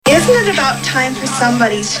Isn't it about time for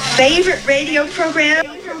somebody's favorite radio program?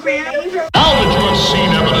 Now that you have seen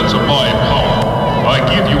evidence of my power, I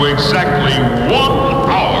give you exactly 1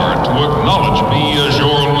 hour to acknowledge me as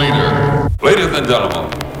your leader. Ladies and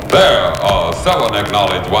gentlemen, there are 7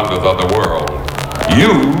 acknowledged wonders of the world.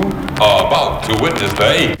 You are about to witness the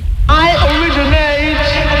 8th. I originate,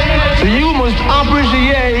 so you must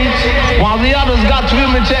appreciate, while the others got to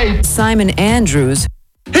imitate. Simon Andrews.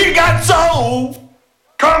 He got soul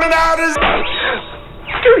coming out his...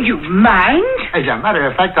 Do you mind? As a matter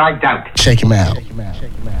of fact, I doubt. Shake him out.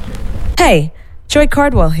 Hey, Joy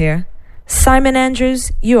Cardwell here. Simon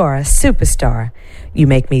Andrews, you are a superstar. You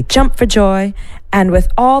make me jump for joy, and with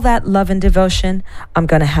all that love and devotion, I'm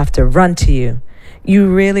gonna have to run to you. You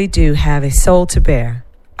really do have a soul to bear.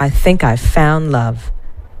 I think I've found love.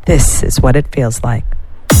 This is what it feels like.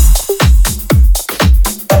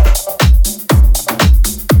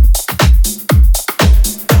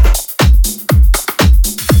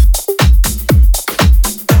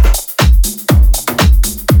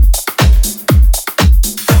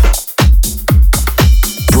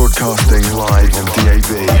 Broadcasting live on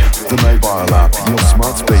DAB, the mobile app, your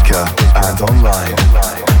smart speaker, and online.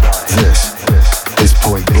 This is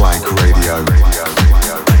Point Blank Radio.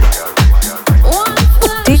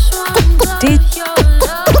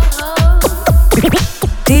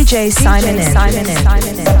 DJ Simon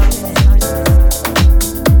Andrews.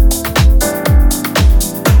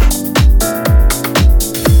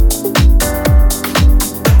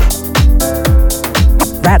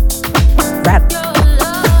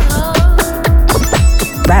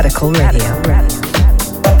 Radical Radio.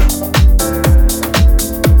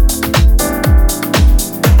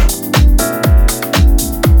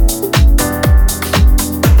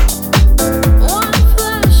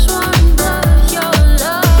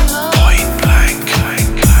 Point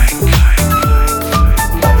Blank.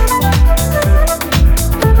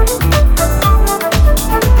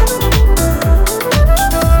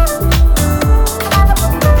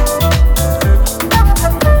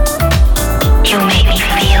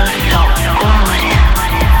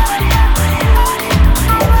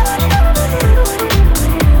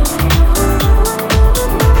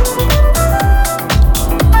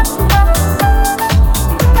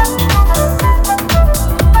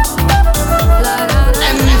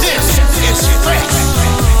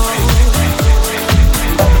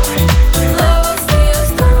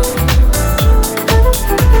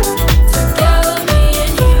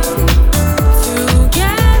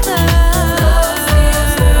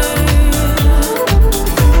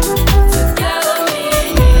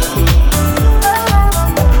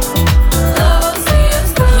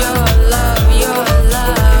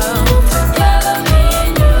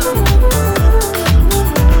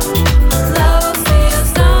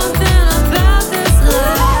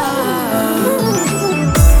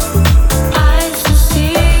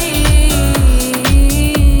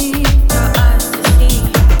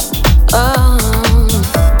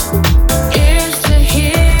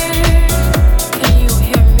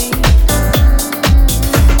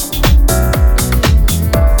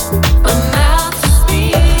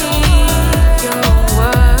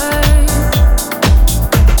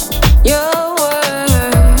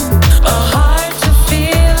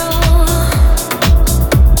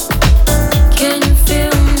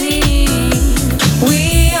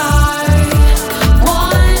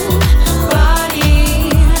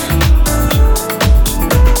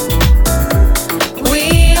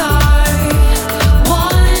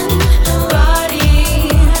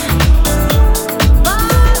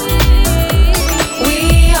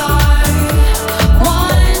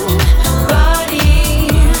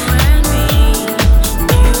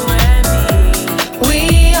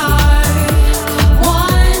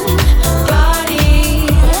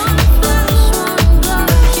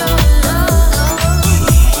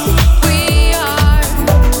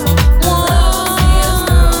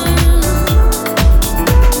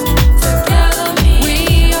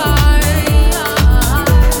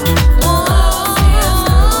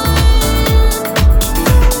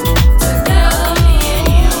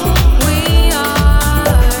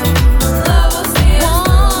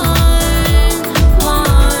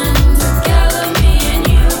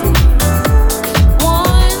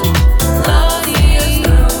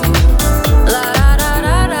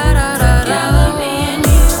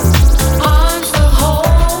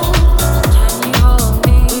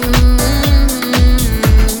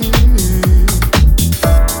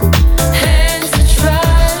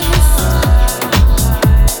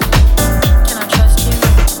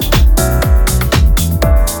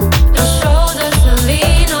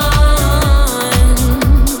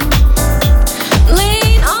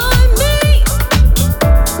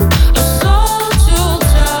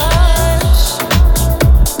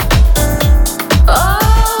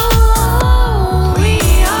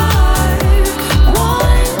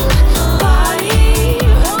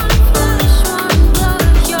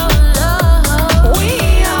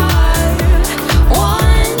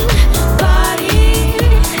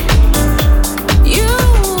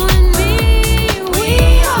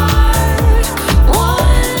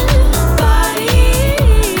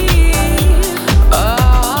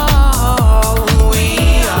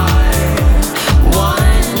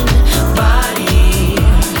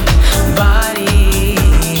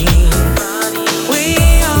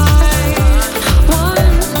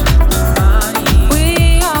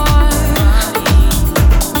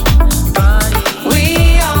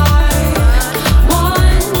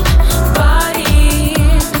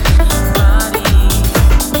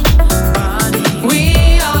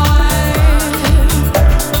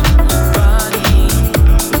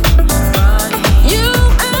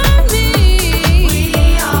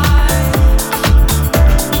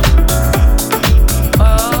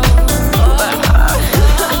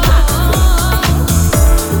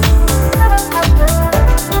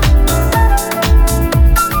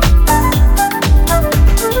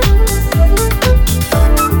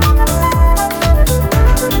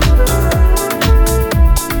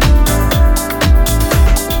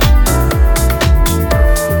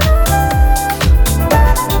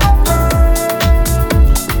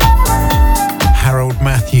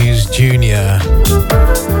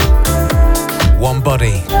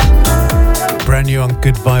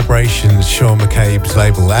 Good Vibrations, Sean McCabe's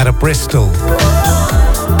label, out of Bristol.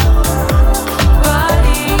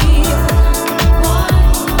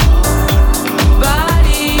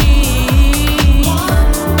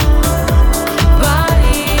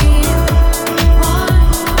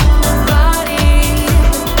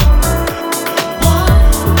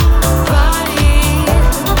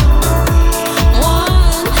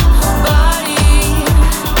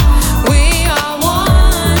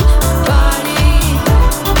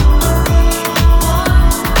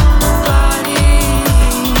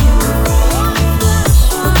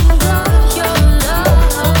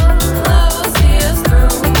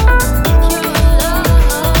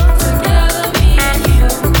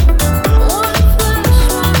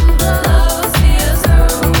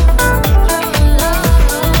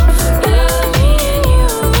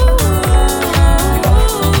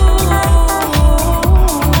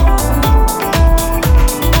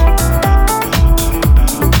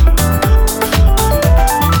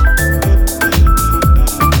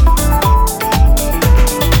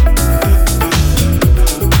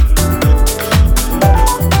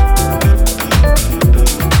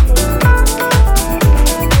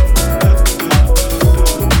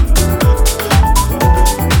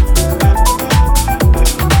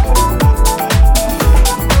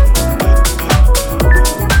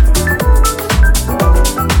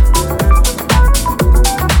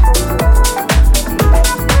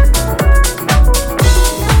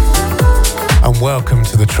 Welcome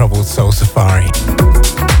to the Troubled Soul Safari.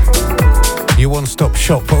 Your one-stop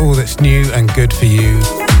shop for all that's new and good for you.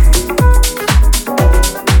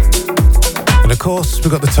 And of course, we've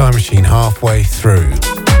got the time machine halfway through.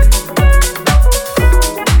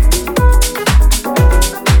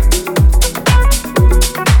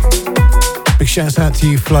 Big shouts out to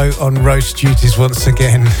you, Flo, on roast duties once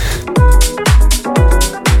again.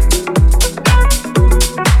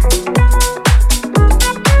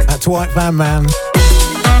 To White Van Man.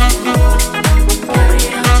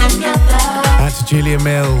 Out to Julia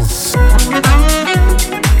Mills.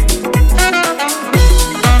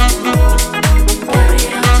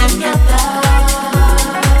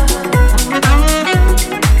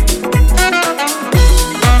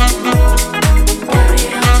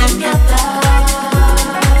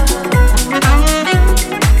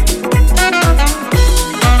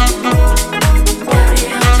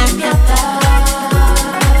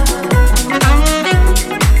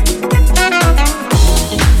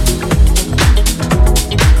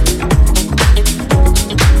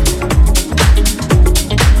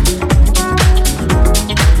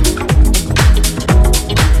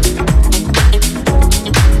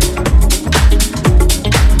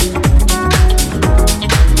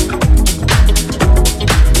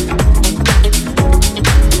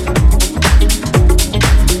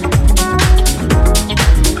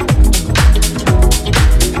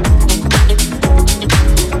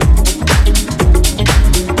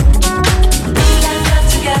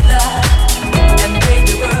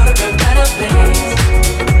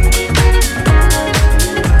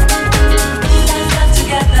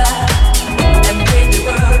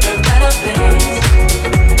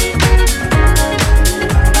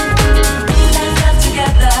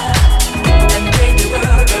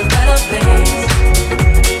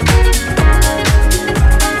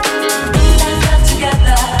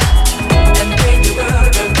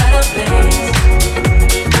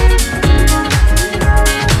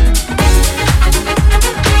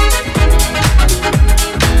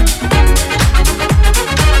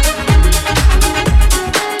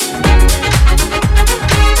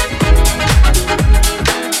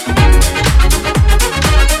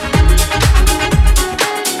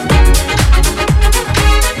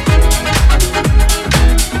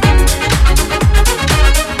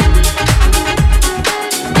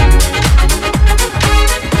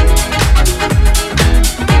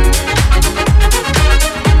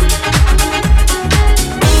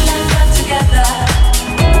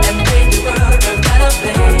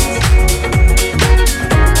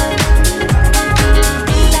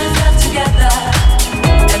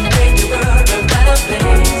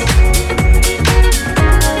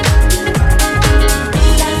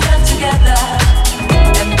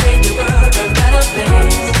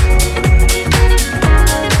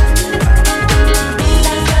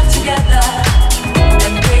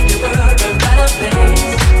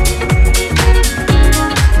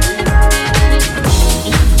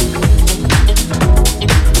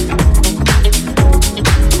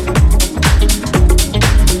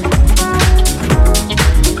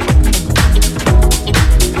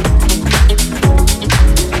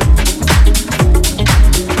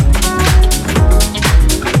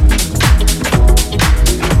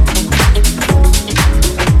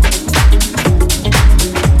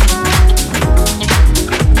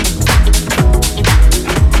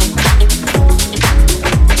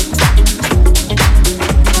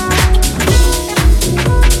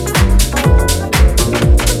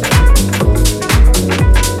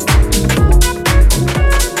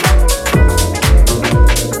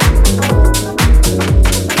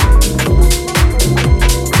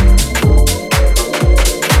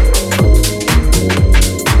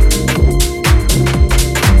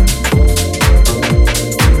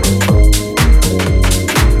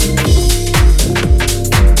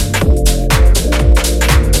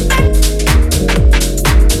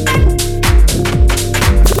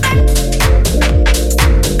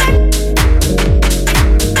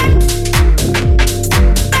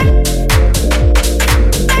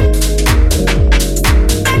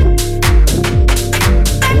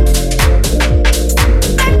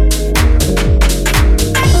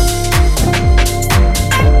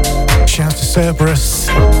 Cerberus,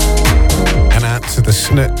 and out to the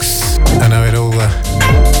Snooks. I know it all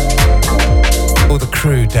the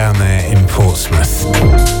crew down there in Portsmouth.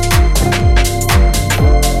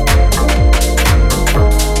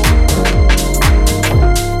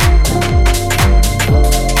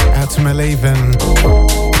 Out to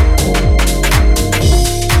Maleven.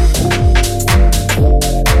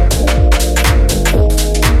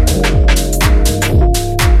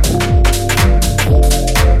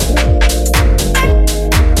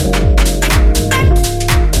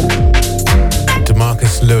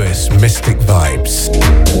 Lewis, Mystic Vibes.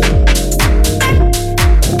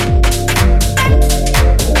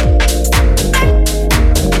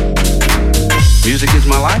 Music is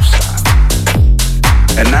my lifestyle.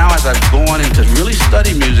 And now as I've gone into really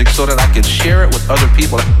study music so that I can share it with other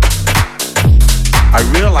people, I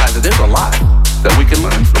realize that there's a lot that we can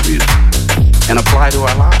learn from music and apply to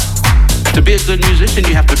our lives. To be a good musician,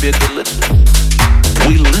 you have to be a good listener.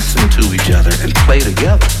 We listen to each other and play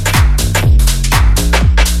together.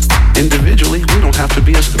 Individually, we don't have to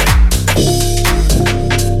be as great.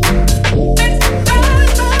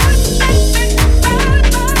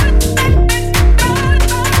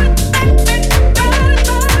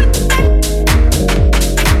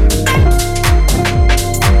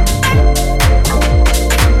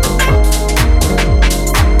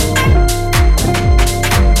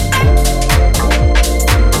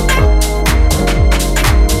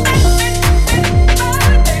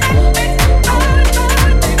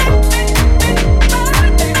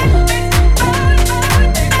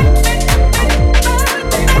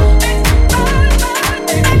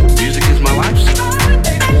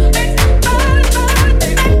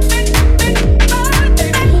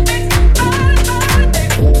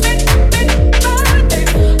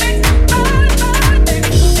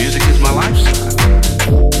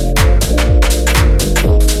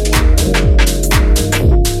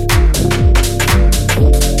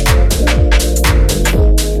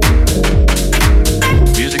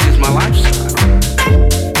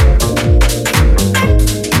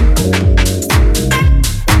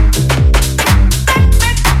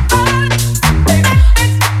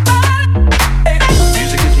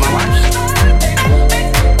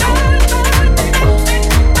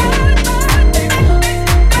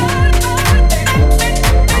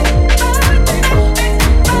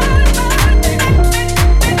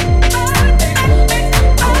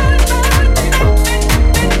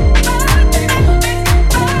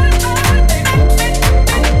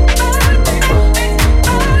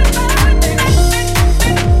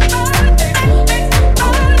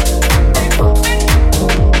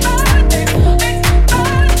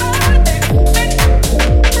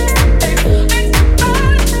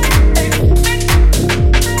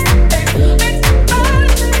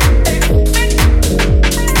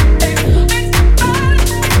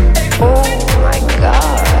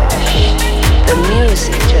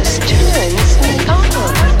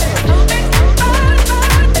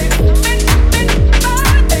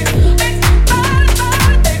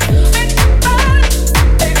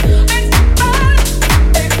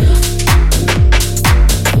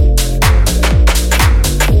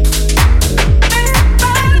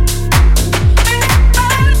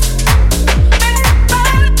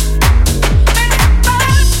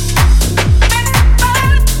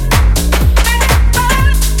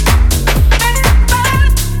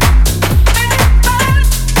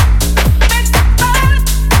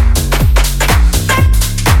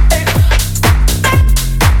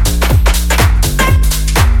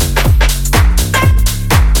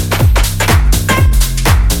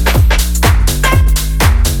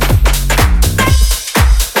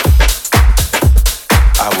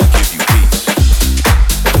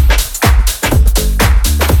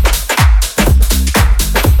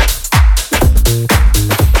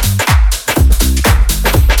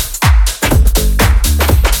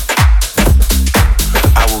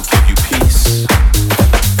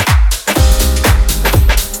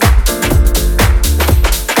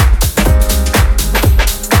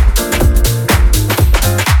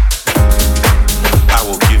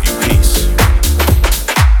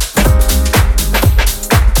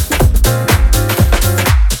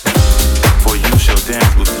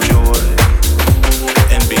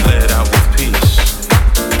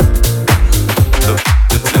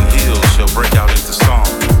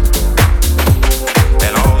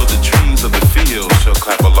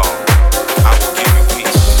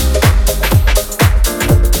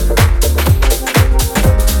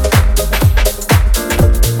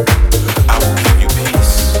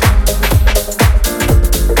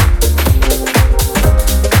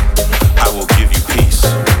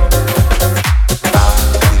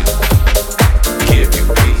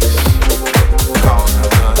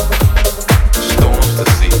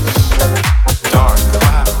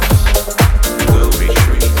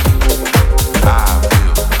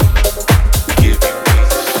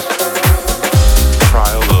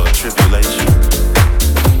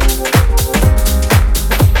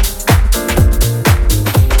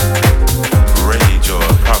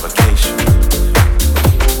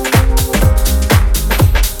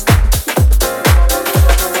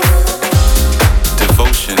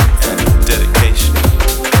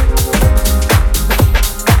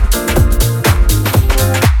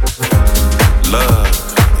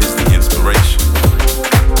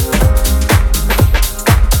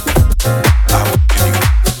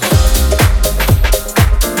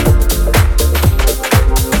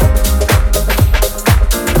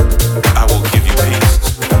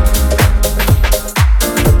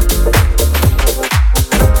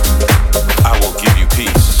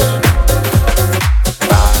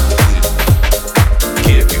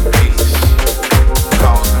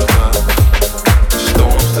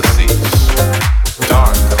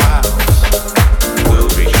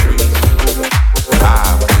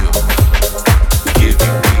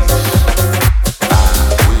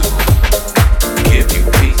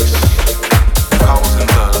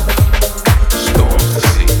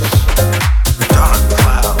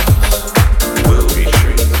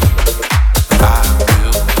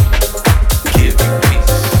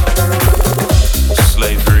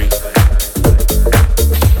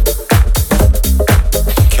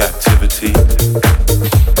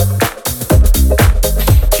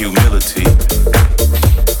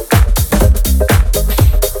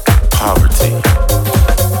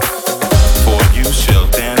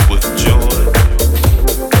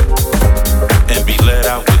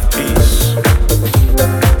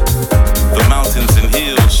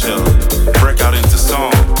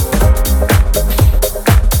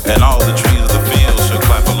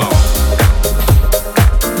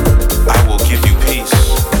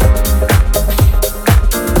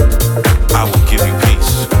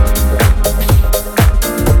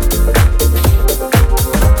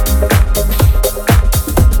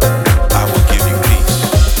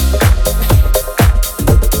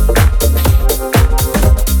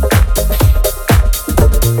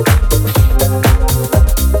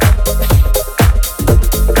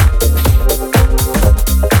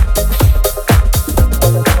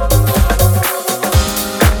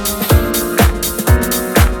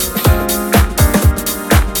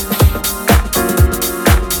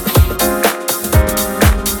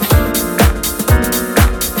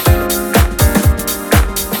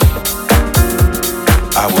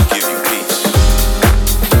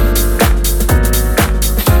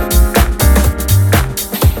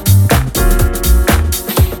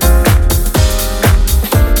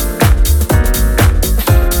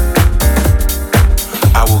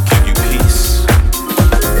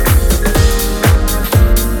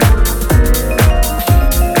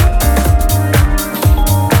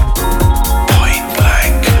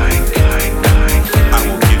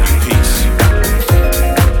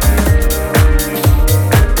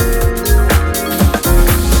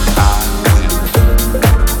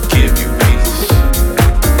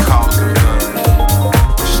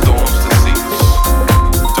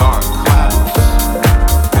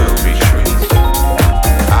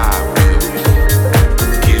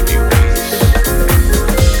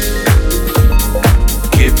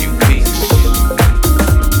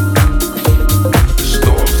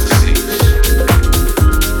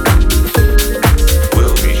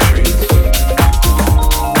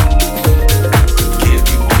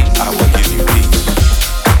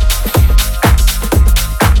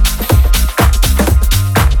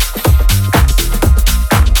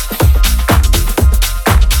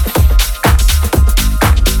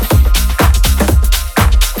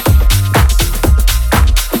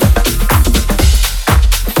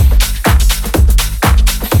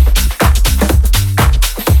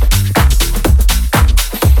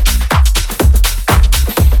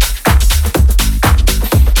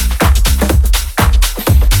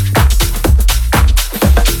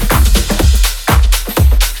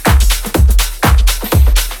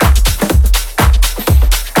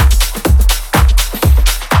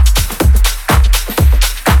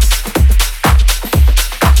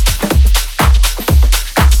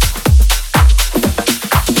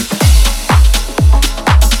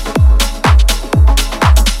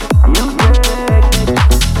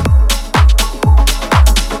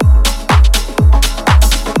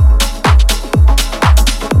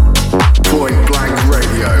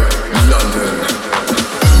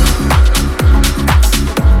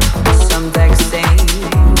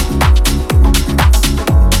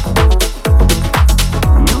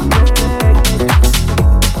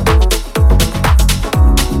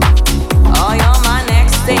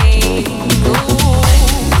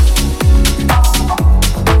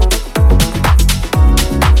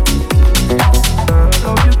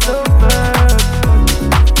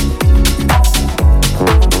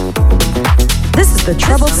 the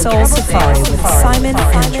Troubled Soul Safari with Simon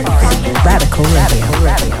Andrews. Radical Radio.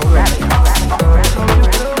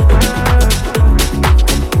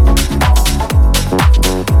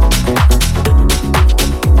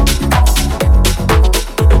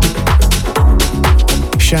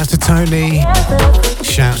 Shouts to Tony,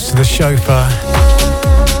 shouts to the chauffeur.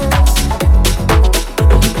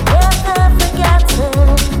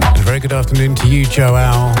 And a very good afternoon to you,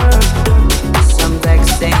 Joel.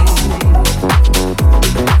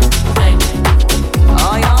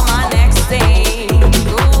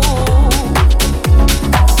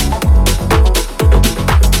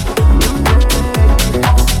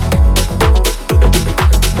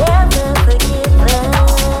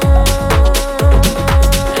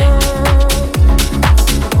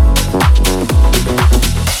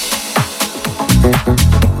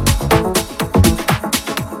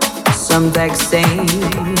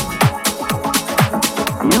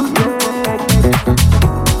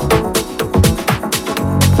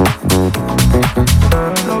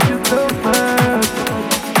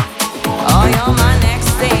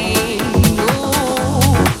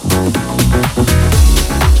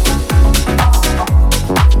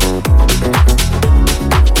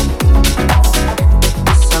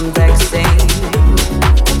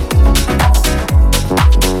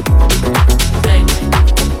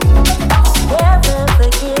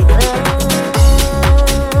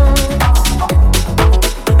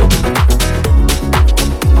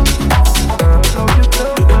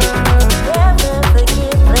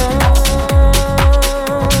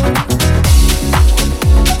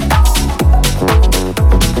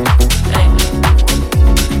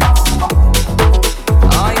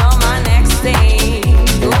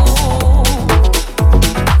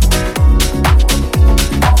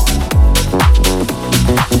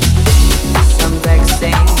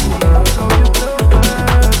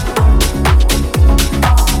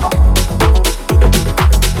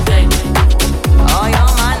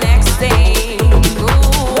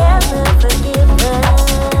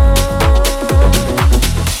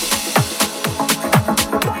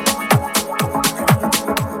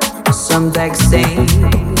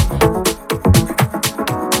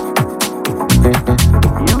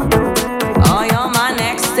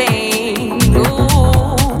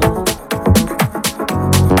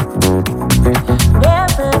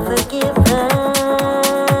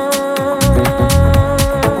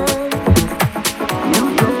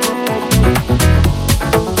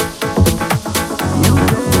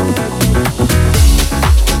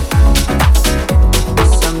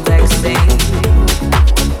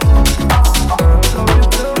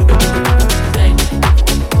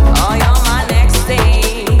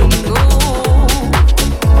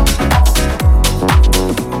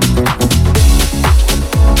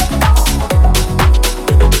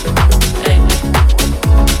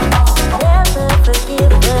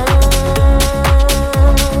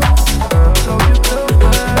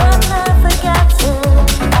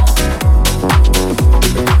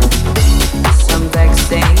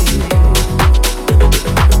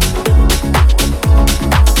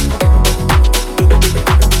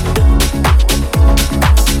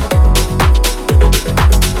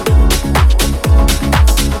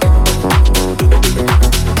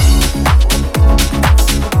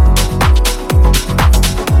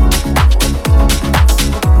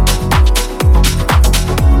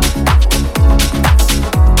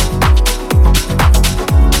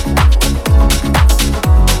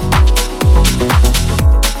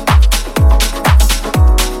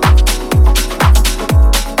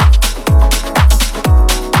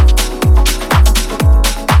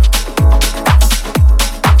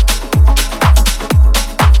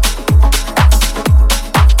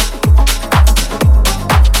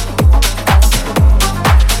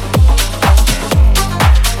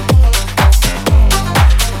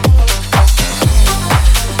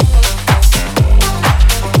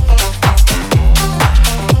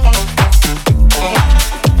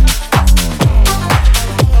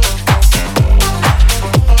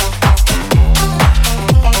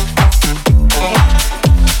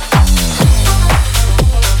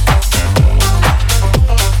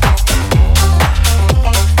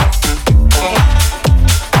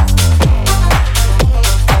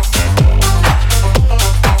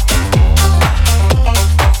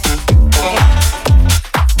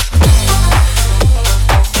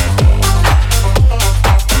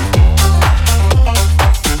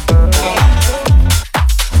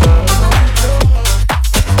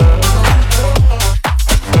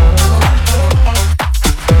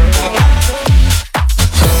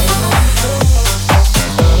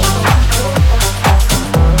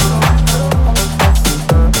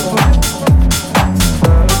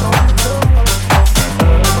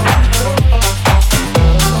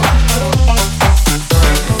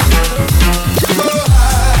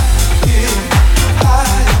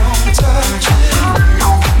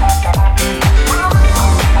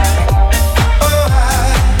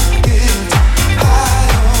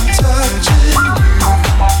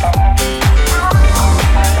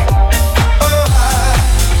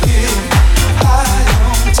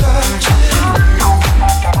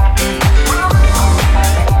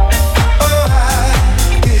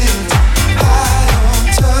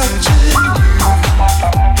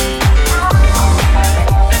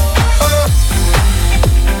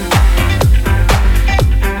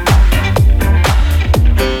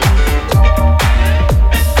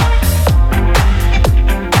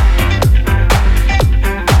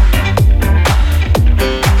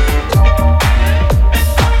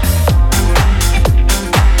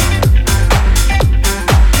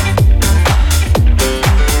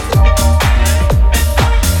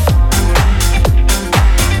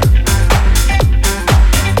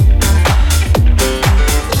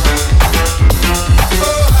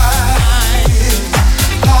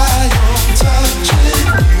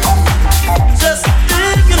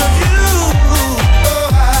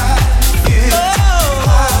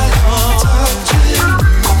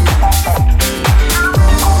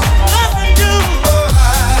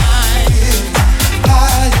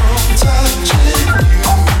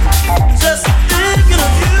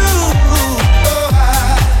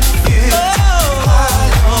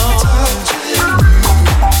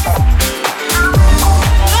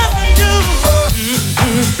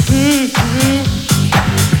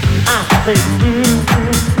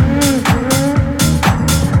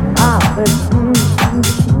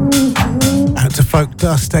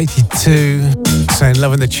 Dust 82 saying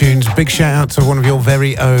loving the tunes. Big shout out to one of your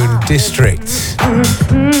very own District.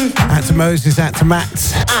 Out to Moses, out to Matt,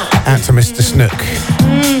 out to Mr. Snook.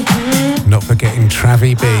 Not forgetting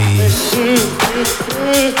Travie B.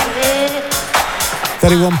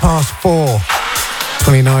 31 past 4,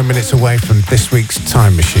 29 minutes away from this week's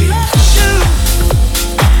Time Machine.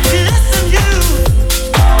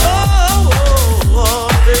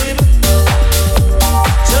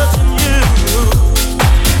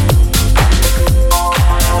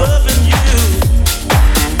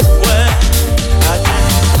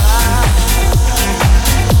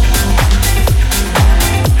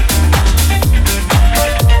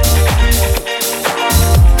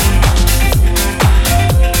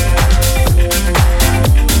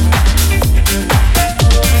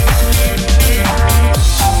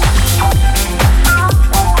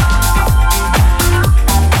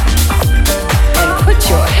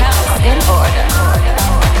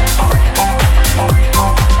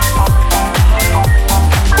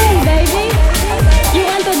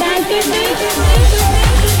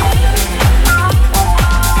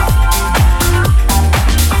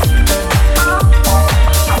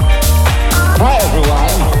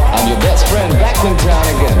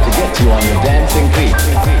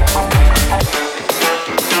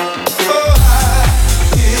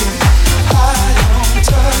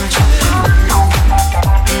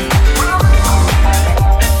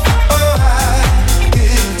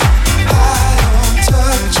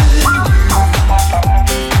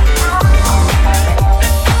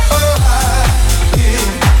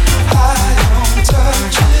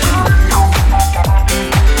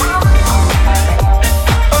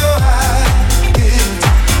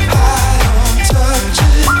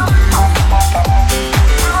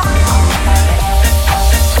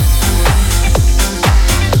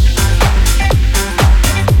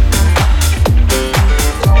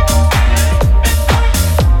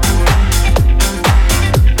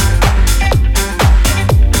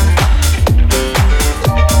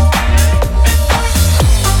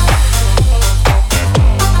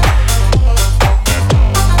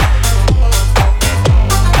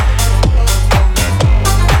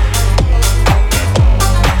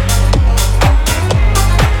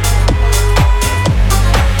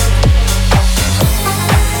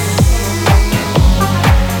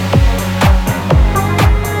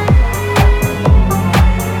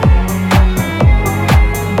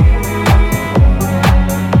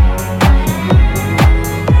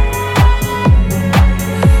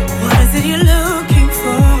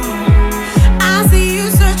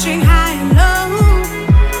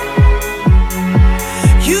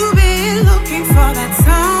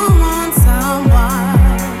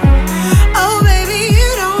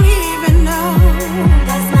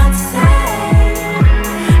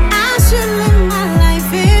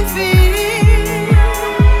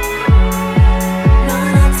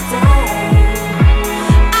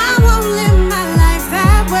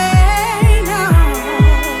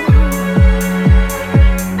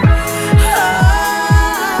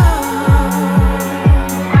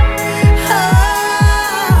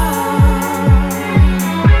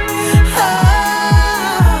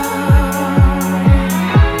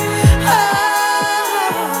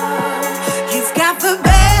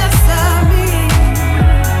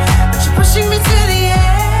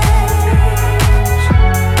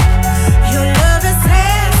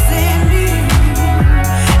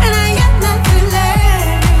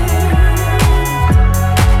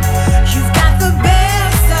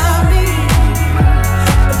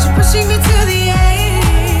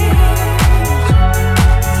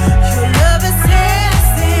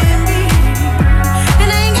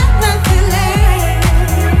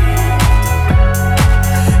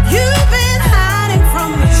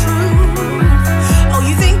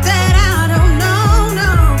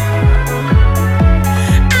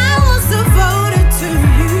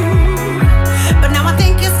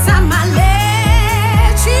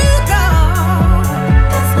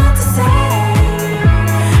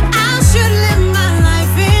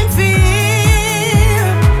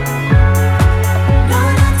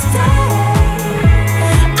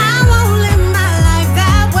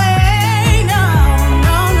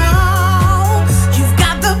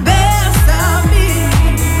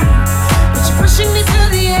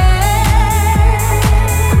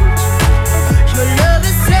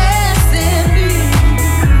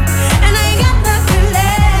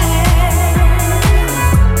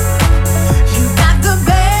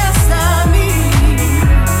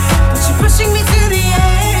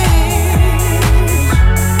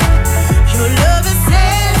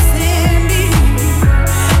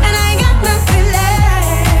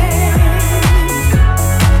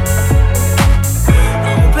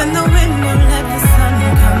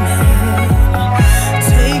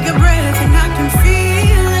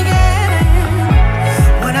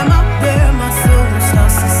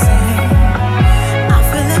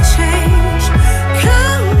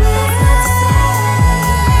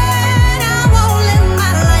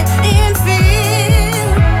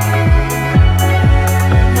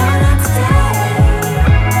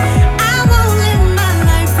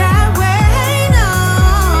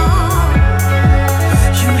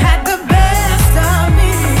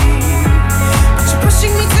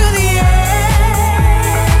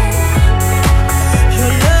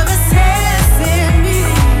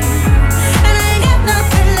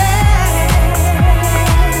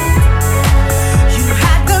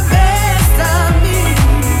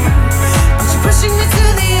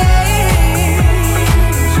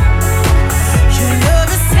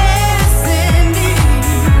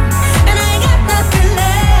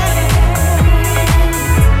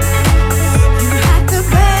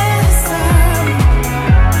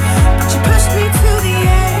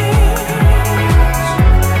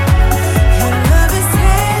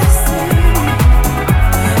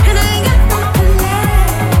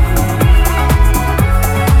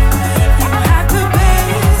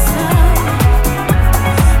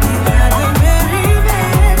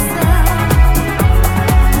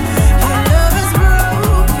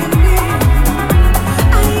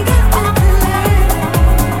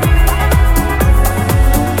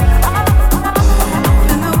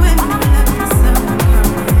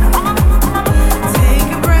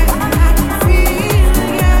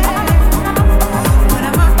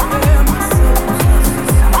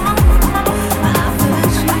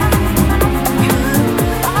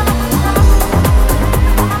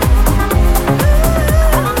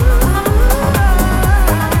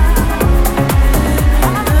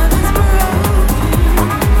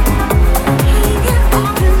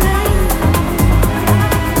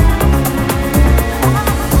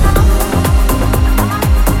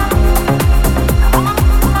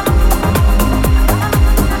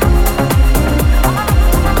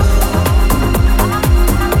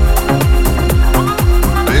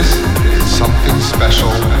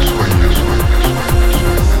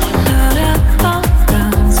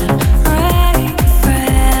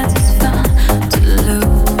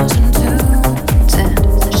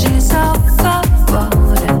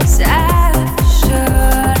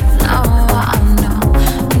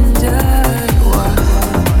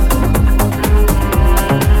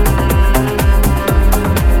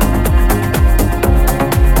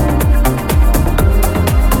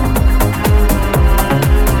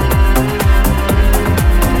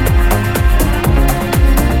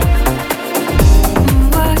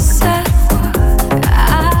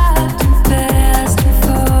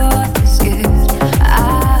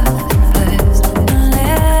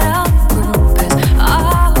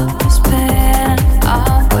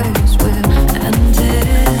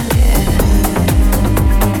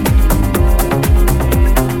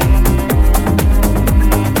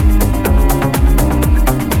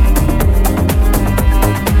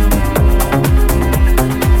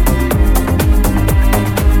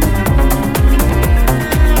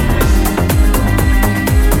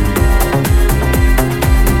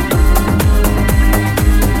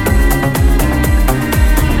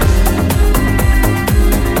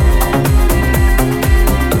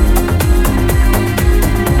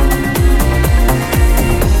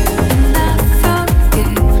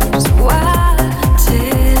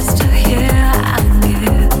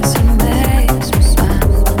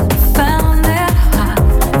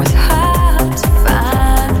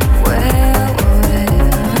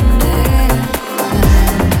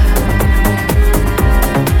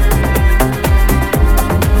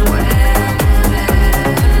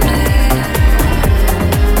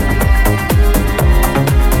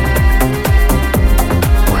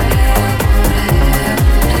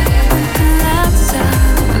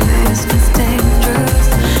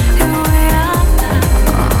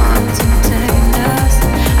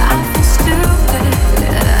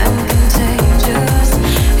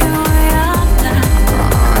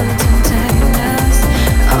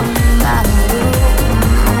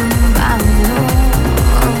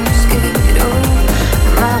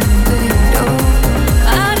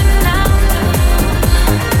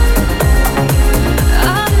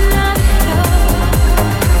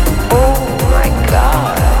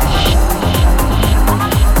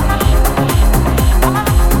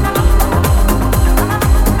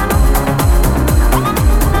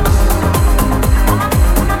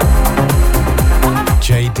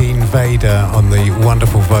 Leader on the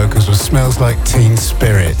wonderful vocals with Smells Like Teen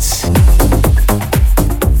Spirit.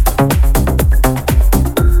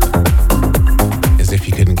 As if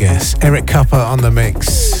you couldn't guess. Eric Cupper on the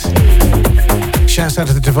mix. Shouts out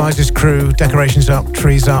to the Devices crew. Decorations up,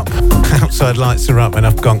 trees up, outside lights are up,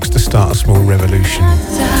 enough gonks to start a small revolution.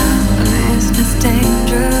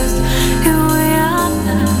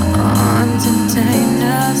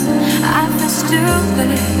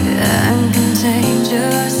 Stupid and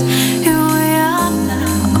contagious. Here we are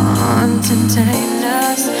now, entertain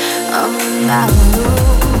us. I'm scared of my fate.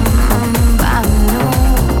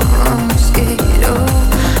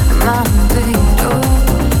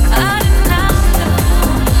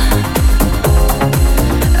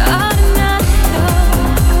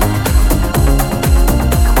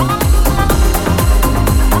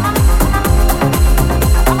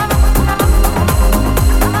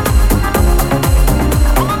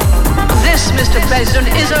 Mr. President,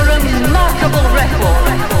 is a remarkable record.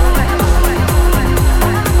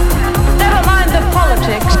 Never mind the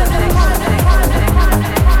politics.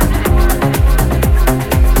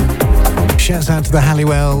 Shouts out to the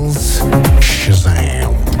Halliwells.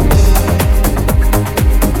 Shazam.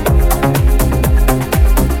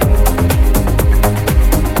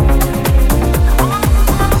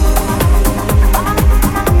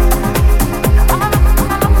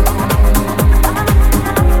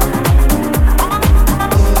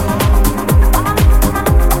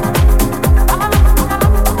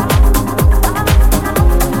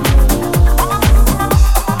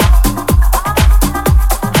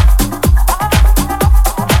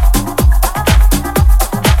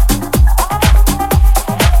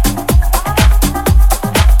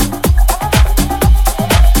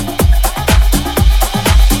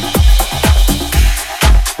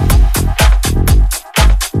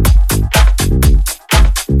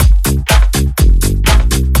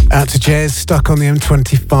 Out to Jez, stuck on the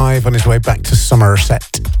M25 on his way back to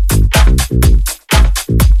Somerset.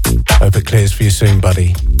 Hope it clears for you soon,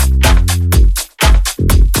 buddy.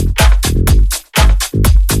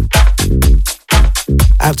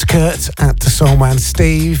 Out to Kurt, out to Soulman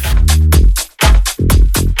Steve.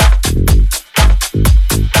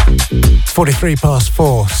 43 past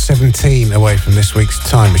 4, 17 away from this week's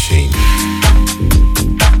Time Machine.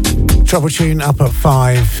 Trouble Tune up at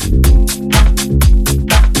 5.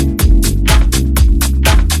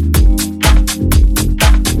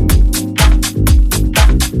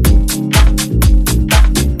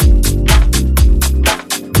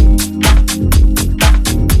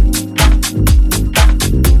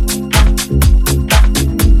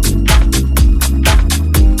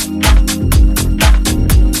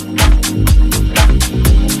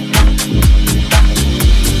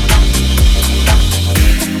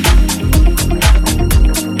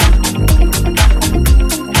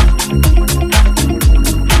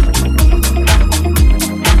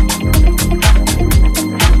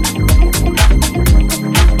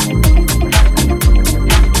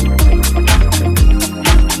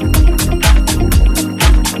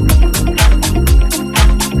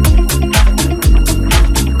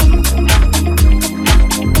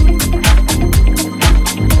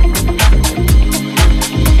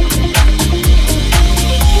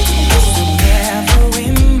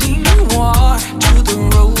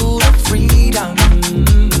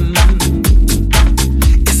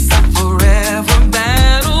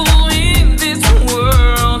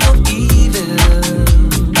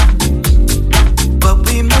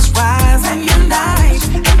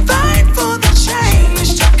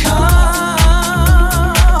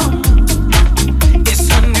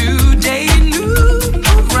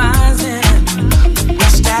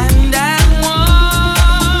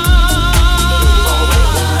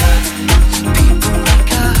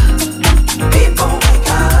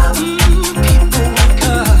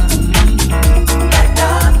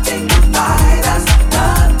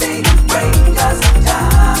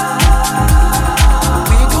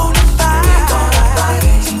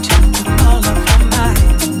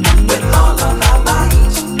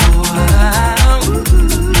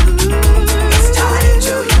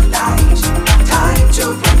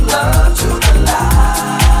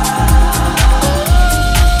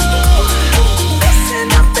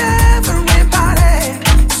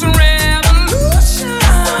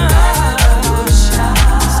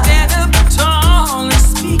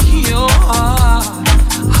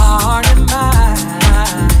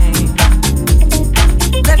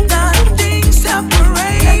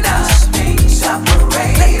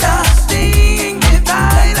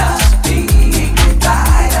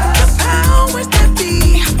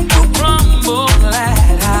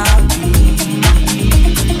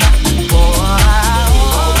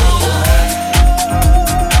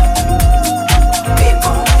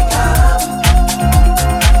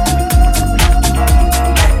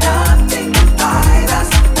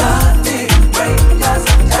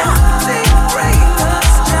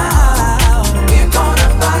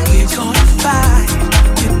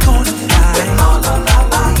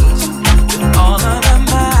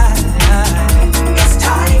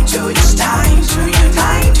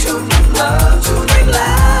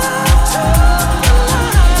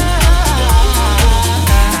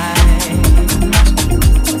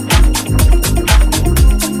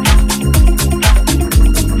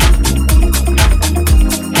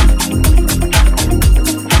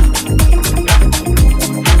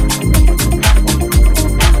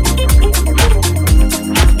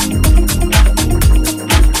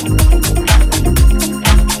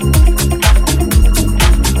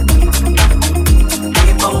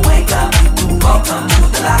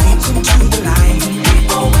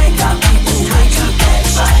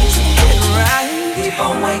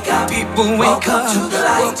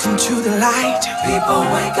 into the light. People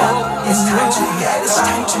wake up. It's time to get it. It's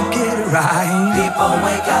time to get it right. People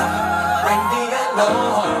wake up. Ring the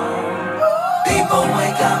alarm. People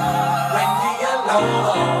wake up. Ring the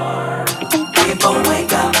alarm. People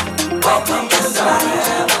wake up. Welcome to the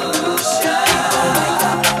revolution. People wake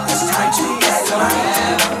up. It's time to get it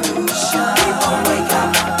right. People wake up.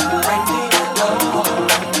 Ring the alarm.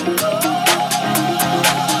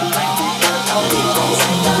 Ring the alarm. People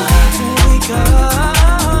wake up.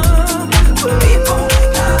 People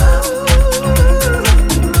wake up.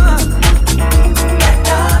 Let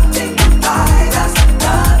nothing divide us.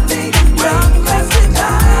 Nothing bring us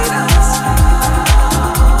divide us.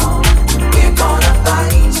 We're gonna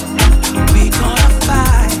fight. We're gonna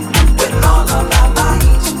fight with all of our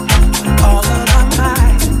might. All of our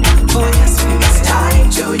might. Oh yes, it's time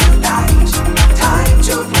to unite. Time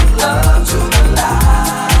to bring love to the light.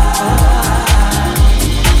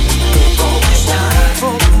 It's time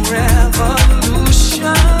for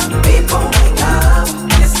revolution. People wake up.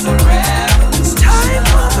 It's the revolution. It's time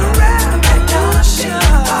for the revolution.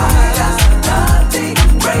 Nothing divide us. Nothing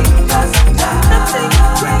bring us down. Nothing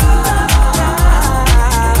bring us down.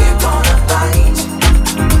 We're gonna fight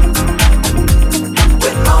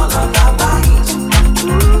with all of our might.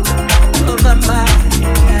 All of our might.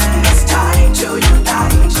 It's time to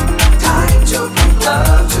unite. Time to bring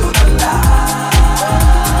love to the light.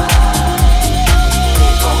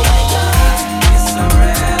 People wake up. It's a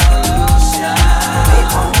revolution.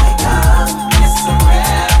 People wake up. It's a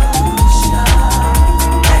revolution.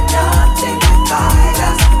 Let nothing divide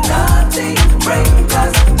us. Nothing bring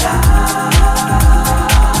us down.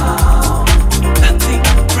 Nothing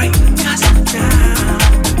bring us down.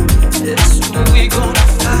 It's who we gonna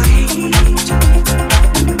fight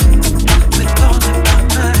with all of our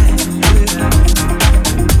might.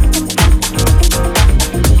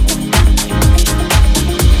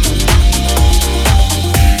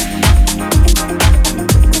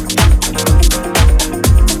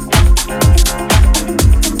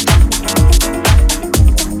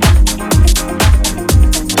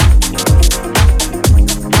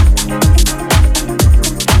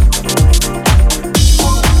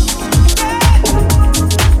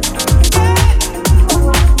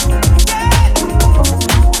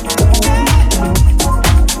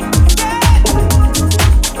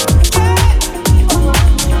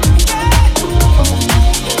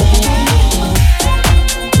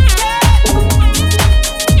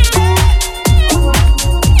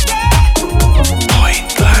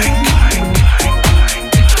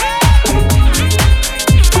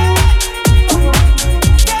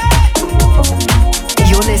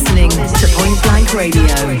 You're listening to Point Blank Radio.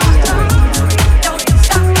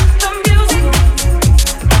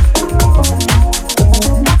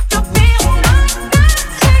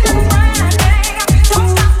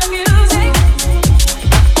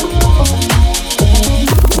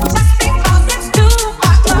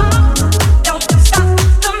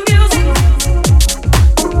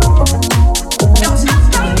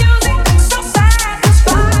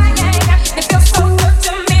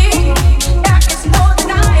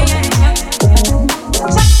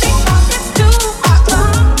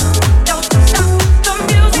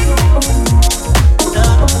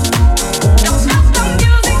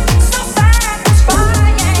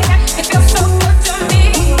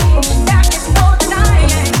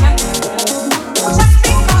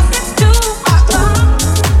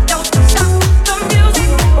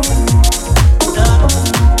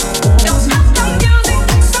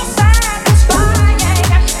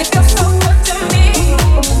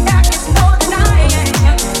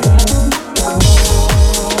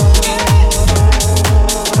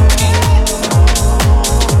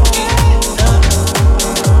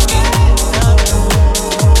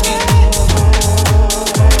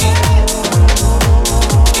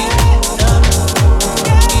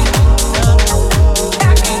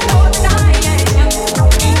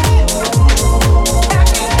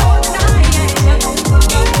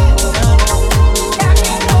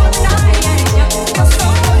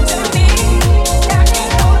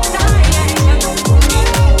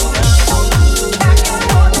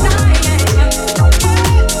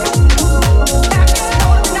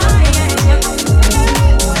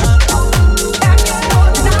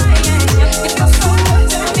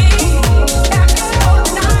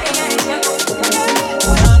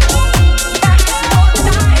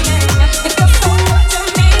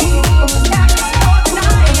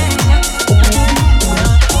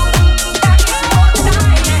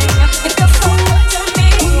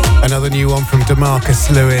 New one from DeMarcus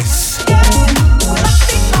Lewis.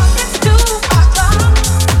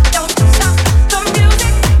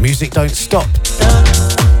 Music don't stop.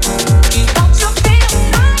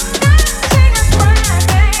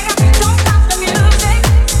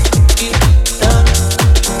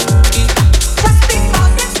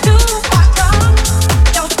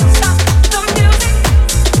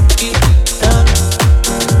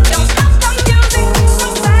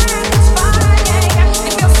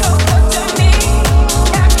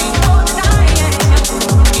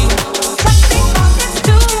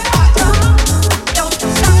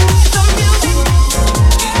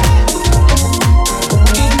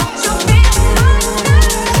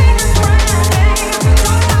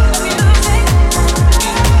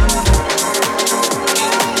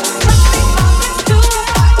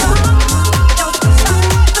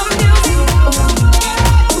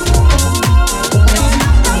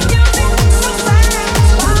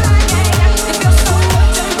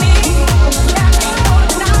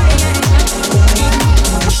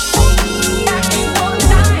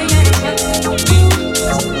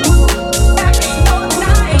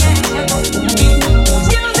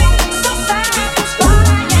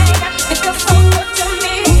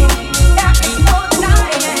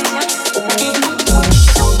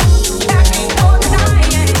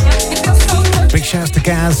 Big shouts to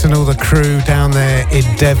Gaz and all the crew down there in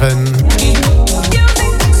Devon.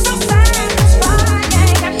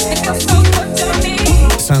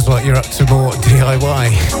 Sounds like you're up to more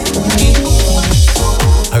DIY.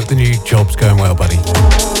 Hope the new job's going well, buddy.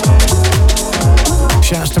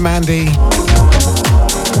 Shouts to Mandy.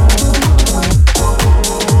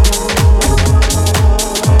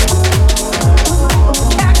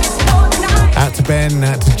 Out to Ben,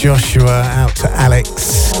 out to Joshua, out to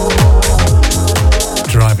Alex.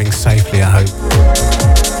 Driving safely, I hope.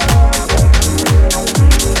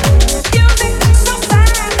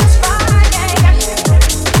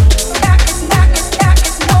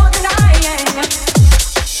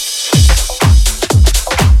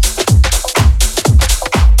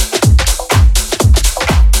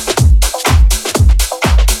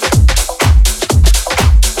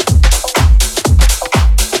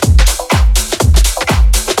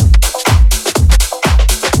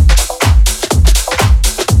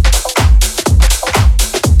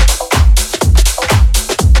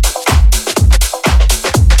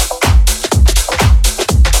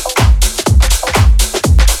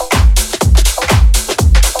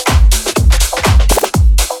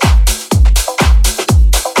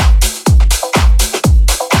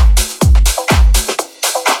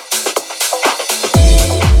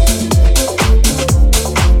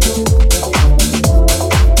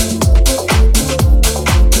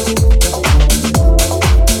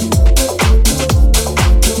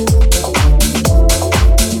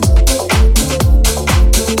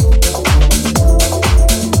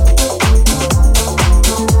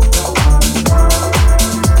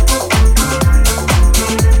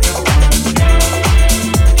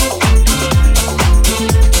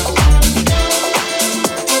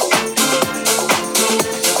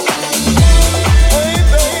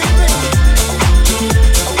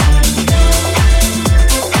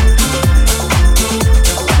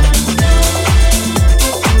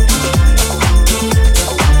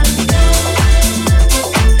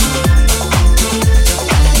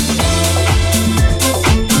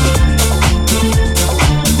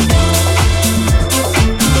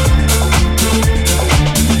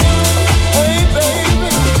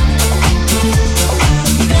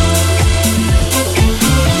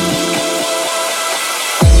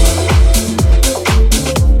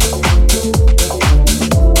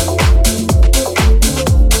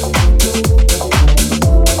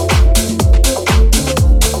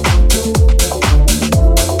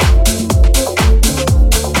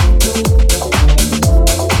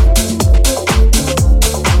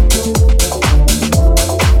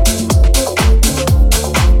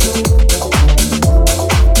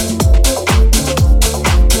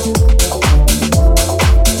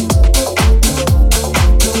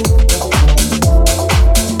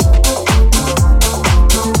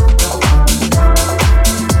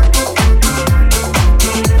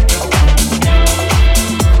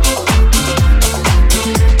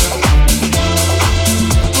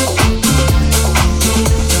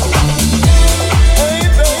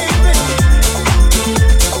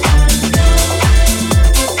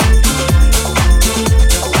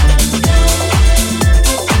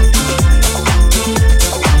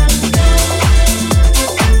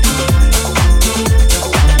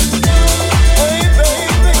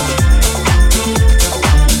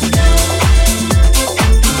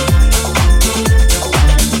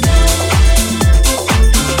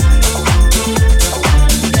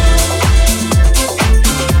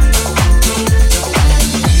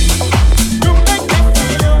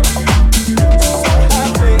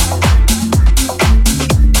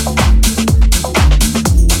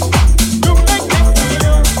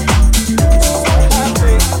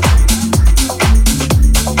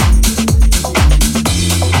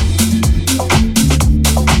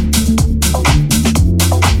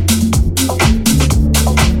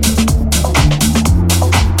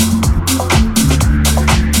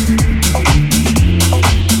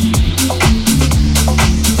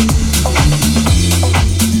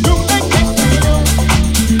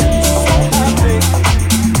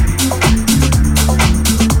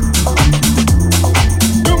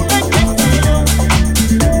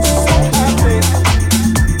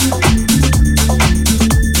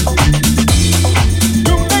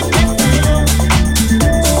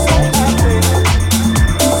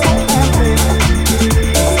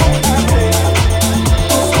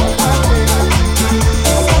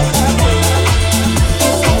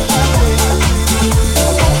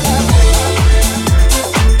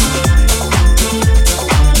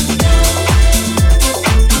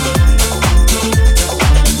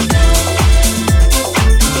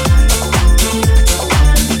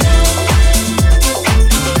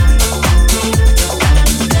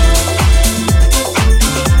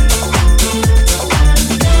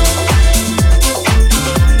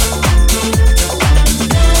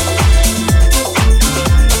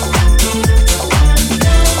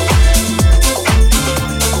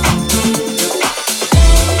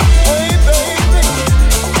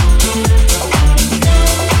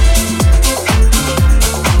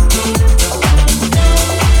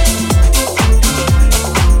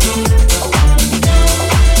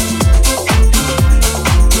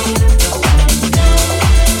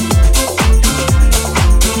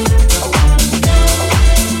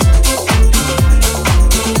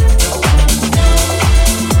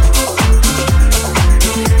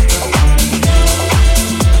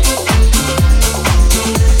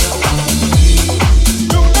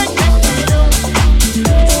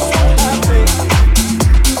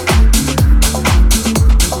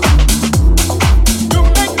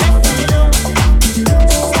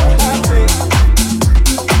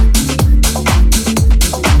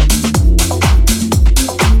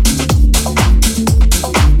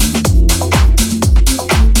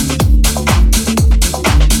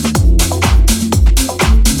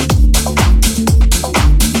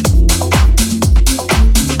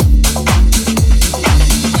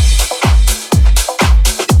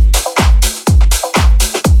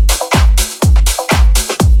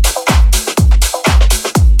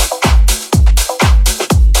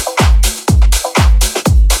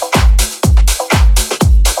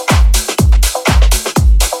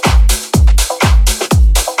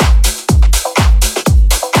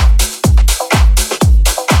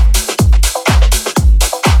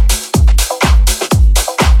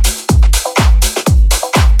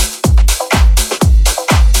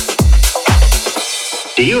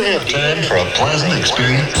 Do you have time for a pleasant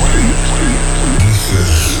experience? This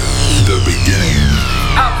is the beginning.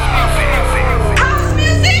 House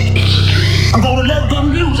music. I'm gonna let the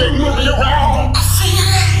music move you around. What's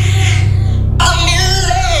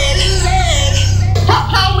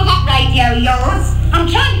wrong with that radio of yours? I'm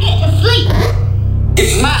trying to get to sleep.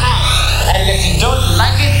 It's my house, and if you don't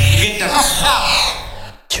like it, get the fuck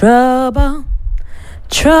out. Trouble,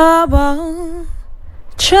 trouble,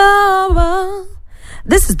 trouble.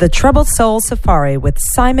 This is the Troubled Soul Safari with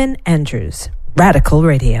Simon Andrews, Radical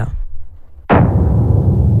Radio.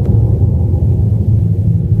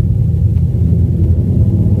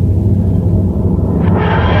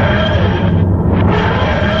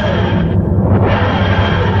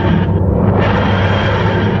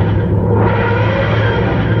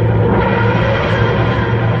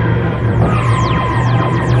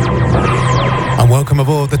 Welcome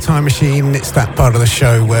aboard the Time Machine. It's that part of the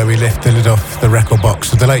show where we lift the lid off the record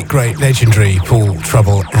box of the late, great, legendary Paul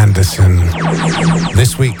Trouble Anderson.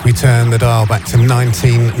 This week we turn the dial back to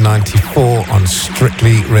 1994 on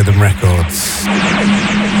Strictly Rhythm Records.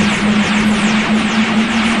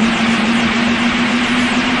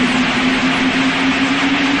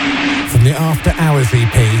 From the After Hours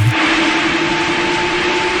EP,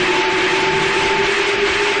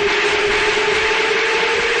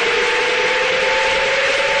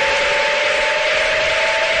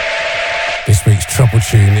 this week's trouble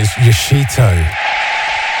tune is Yoshito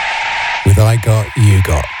with I Got, You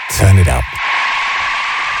Got. Turn it up.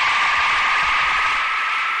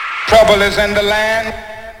 Trouble is in the land.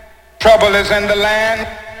 Trouble is in the land.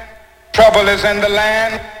 Trouble is in the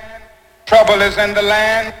land. Trouble is in the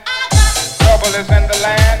land. Trouble is in the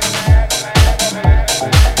land.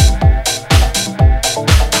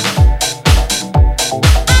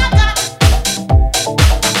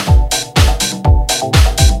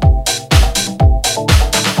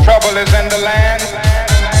 Trouble is in the land.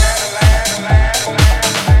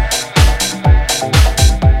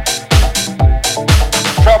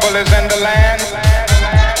 Trouble is in the land.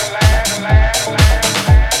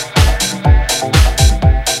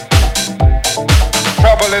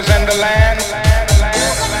 Trouble is in the land.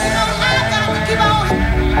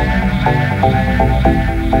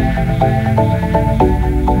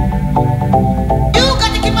 You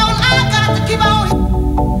got to keep on, I got to keep on.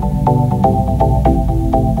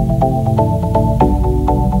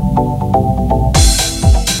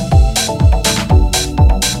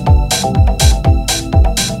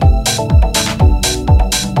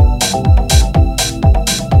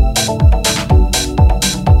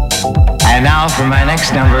 And now for my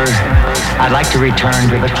next number, I'd like to return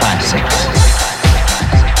to the classics.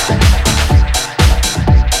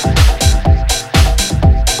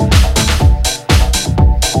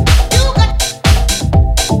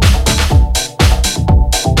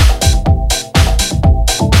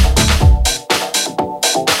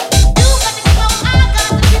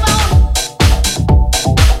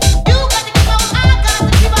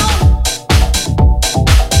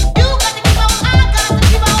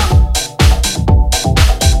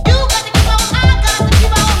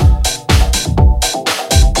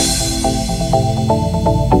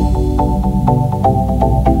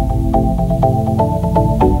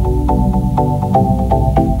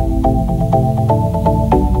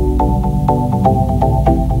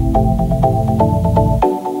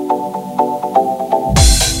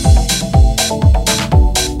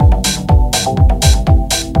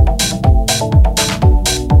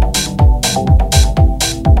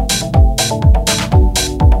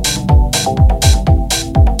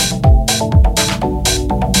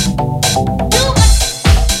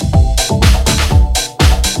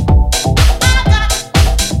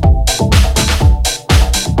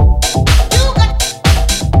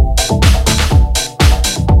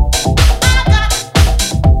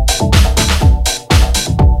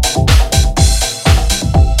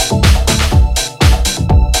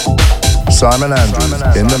 Simon Andrews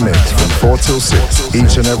in the mix from 4 till 6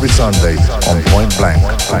 each and every Sunday on Point Blank.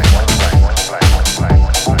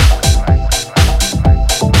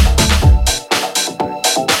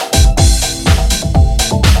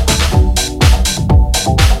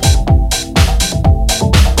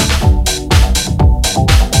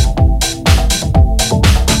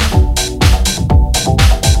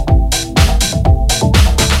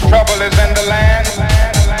 Trouble is in the land.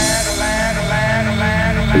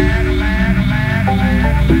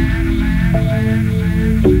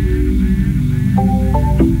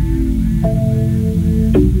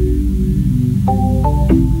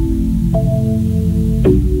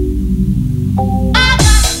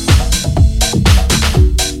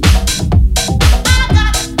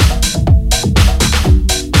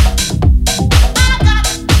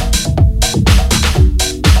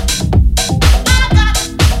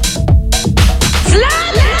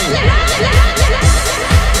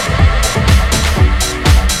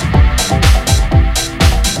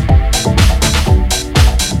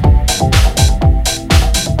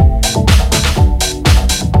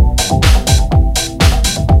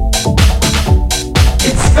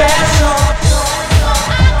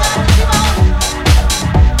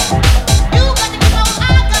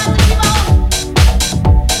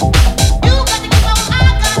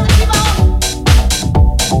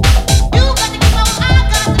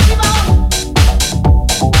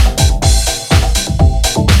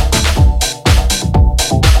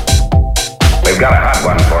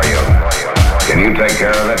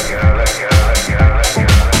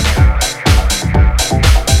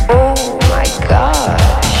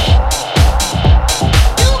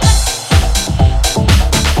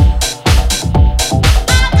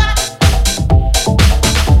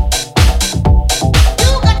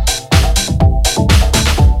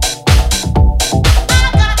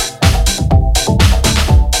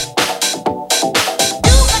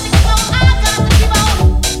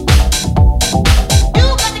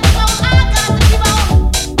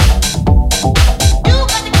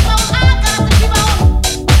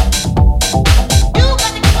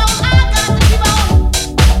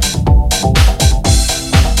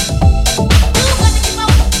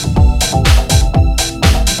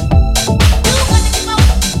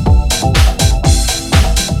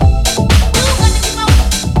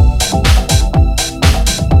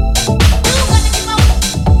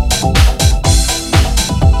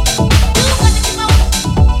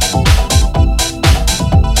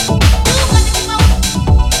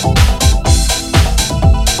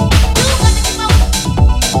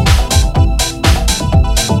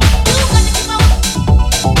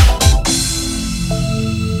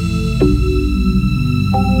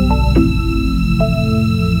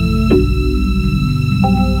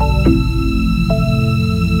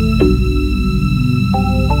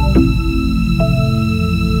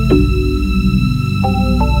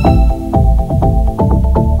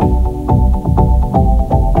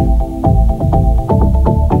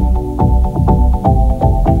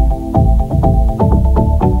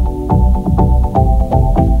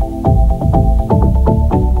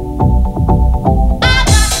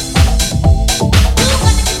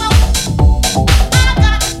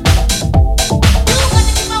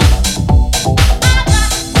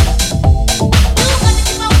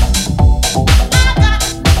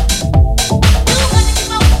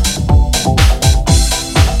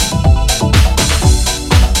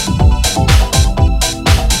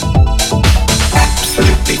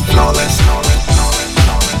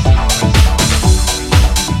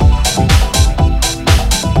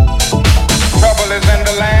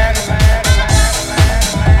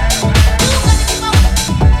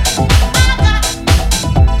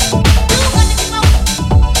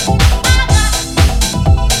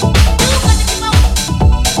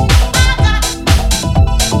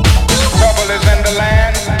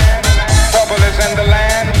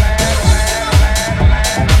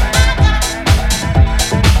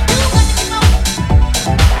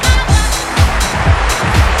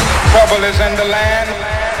 Trouble is in the land.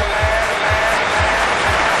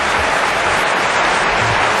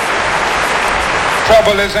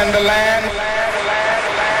 Trouble is in the land.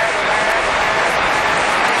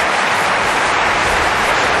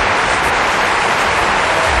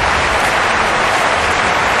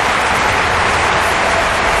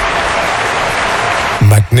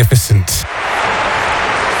 Magnificent.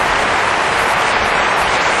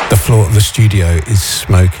 The floor of the studio is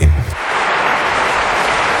smoking.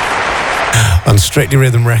 On Strictly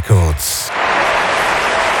Rhythm Records,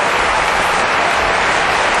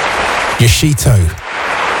 Yoshito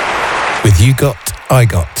with You Got, I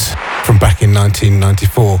Got from back in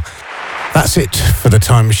 1994. That's it for the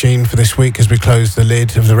Time Machine for this week as we close the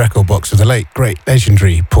lid of the record box of the late, great,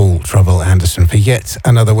 legendary Paul Trouble Anderson for yet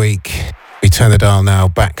another week. We turn the dial now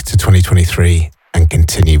back to 2023 and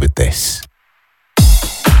continue with this.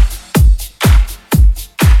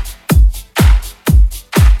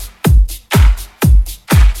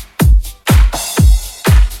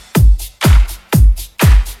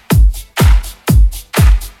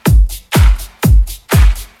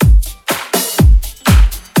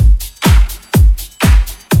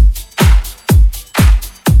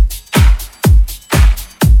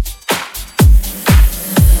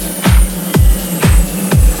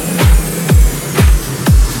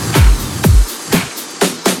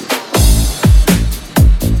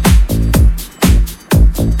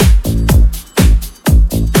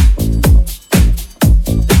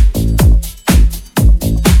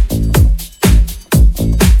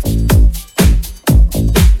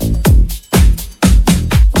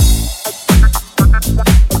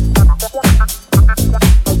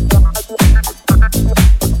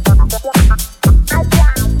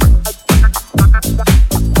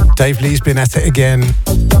 Dave Lee's been at it again.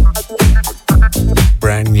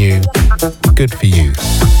 Brand new. Good for you.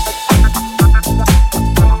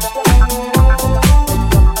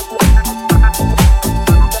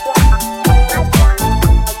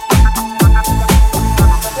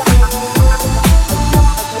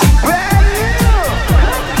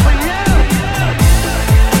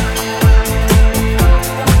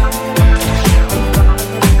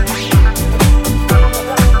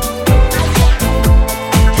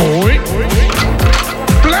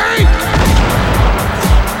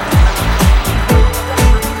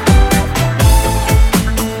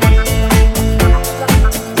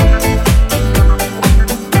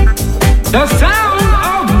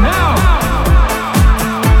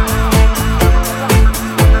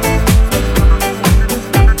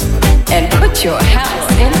 Get your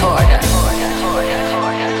house in order.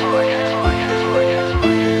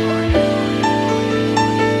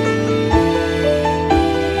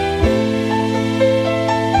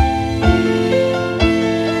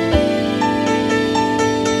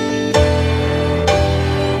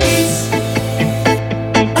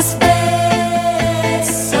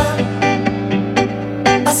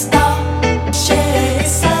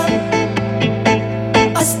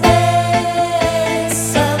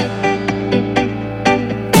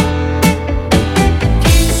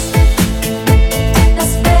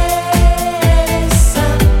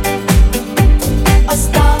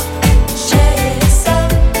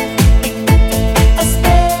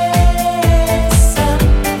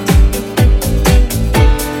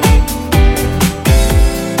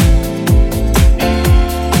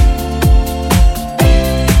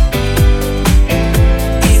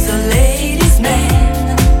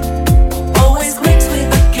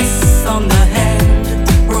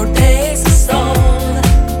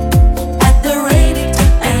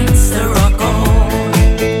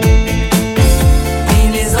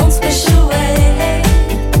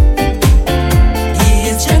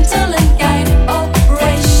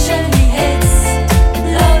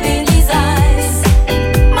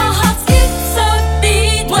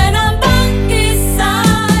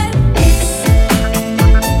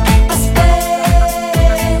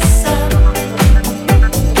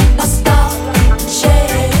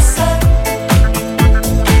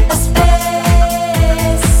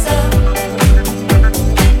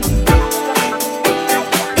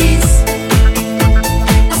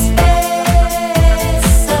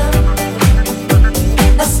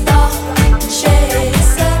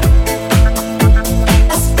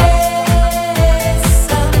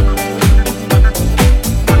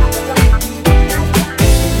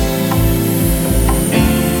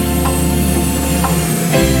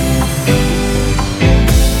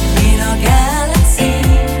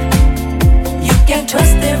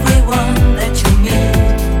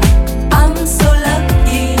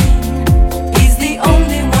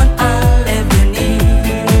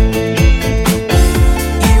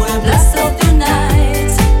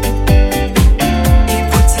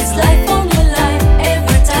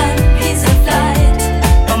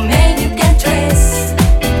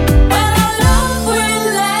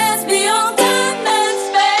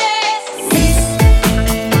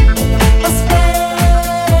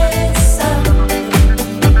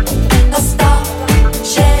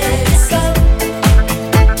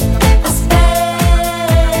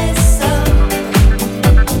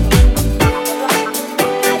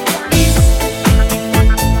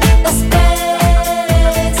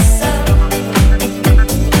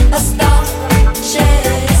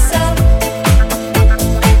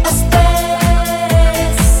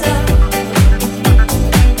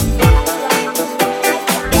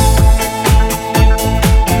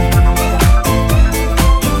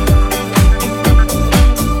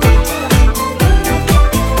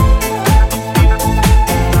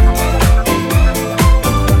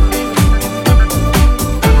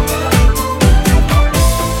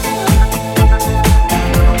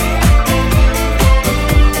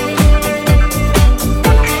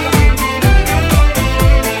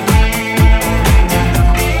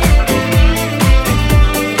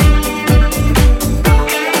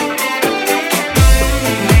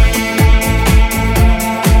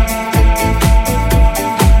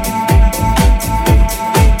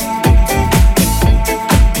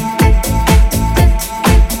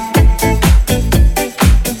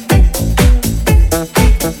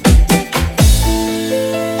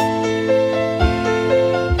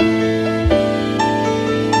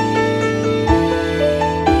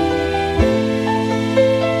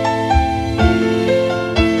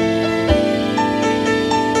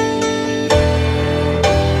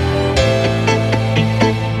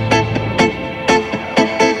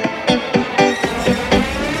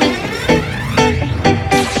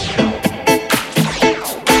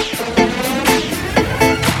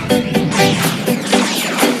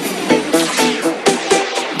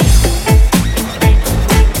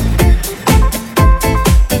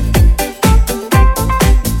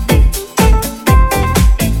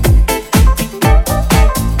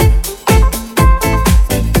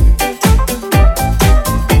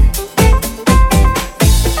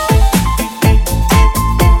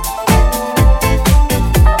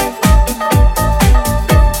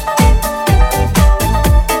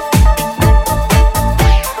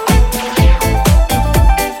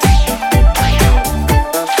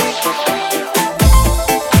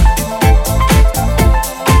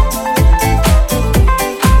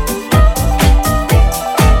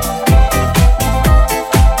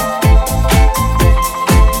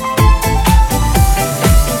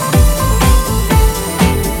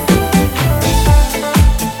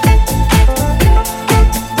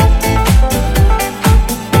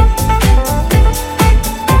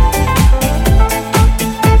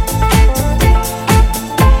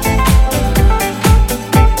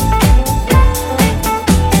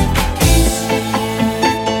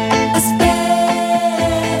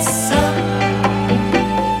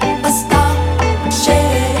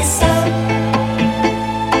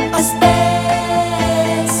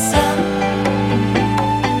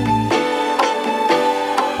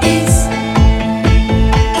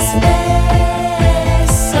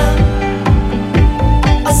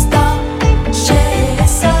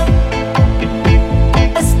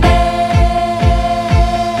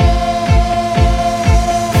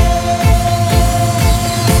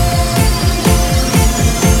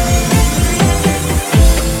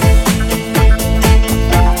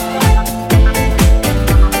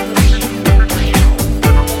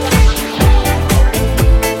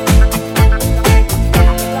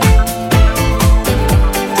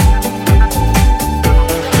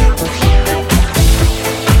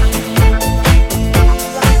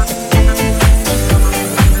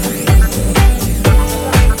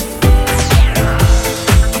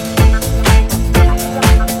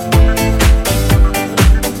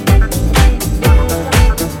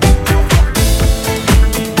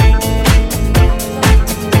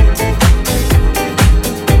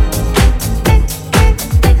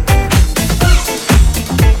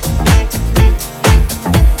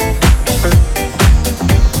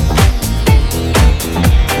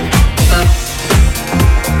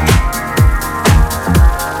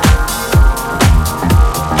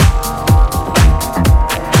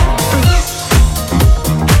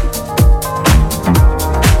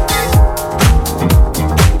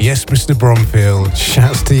 Mr. Bromfield.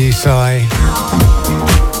 Shouts to you, Si.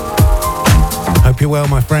 Hope you're well,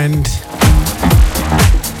 my friend.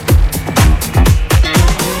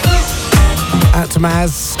 Out to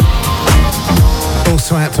Maz.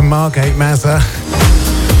 Also out to Margate Mazza.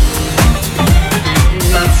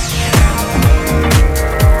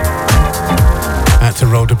 Out to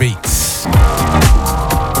Roll the Beats.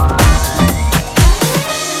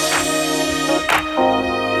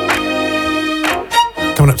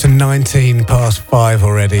 Coming up to 19 past 5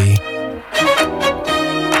 already.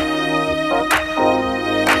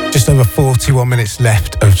 Just over 41 minutes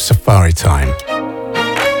left of Safari time.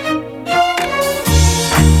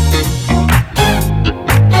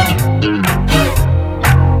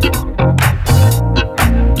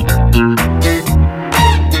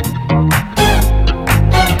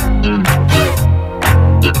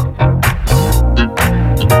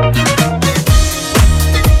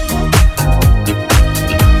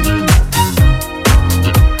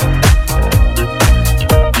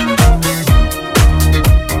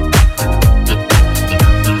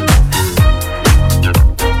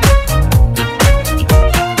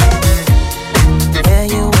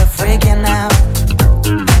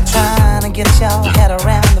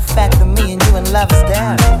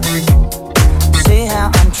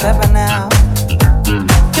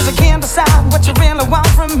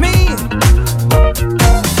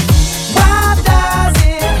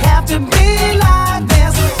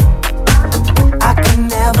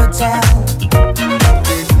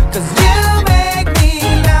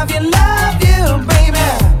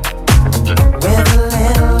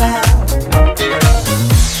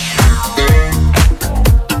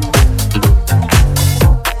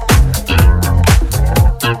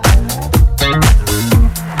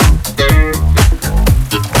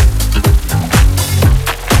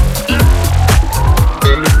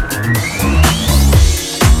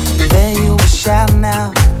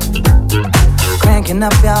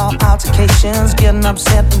 Getting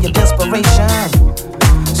upset in your desperation,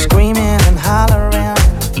 screaming and hollering.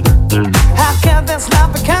 How can this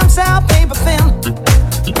love become so paper thin?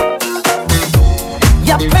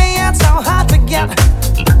 You're playing so hard to get.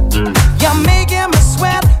 You're making me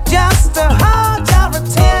sweat just to hold your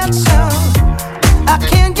attention. I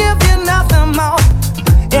can't give you nothing more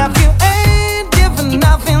if you ain't giving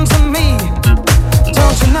nothing to me.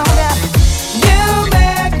 Don't you know that you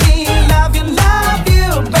make me love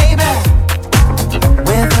you, baby?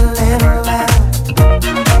 With a little love.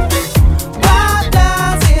 Why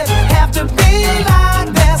does it have to be like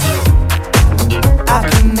this? I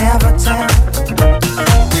can never tell.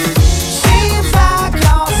 Seems like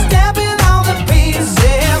you're stepping on the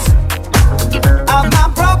pieces of my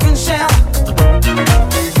broken shell.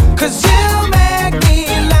 'Cause you make me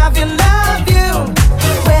love you.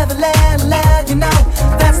 With a little love, you know,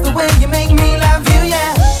 that's the way you make me love you,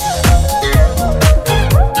 yeah.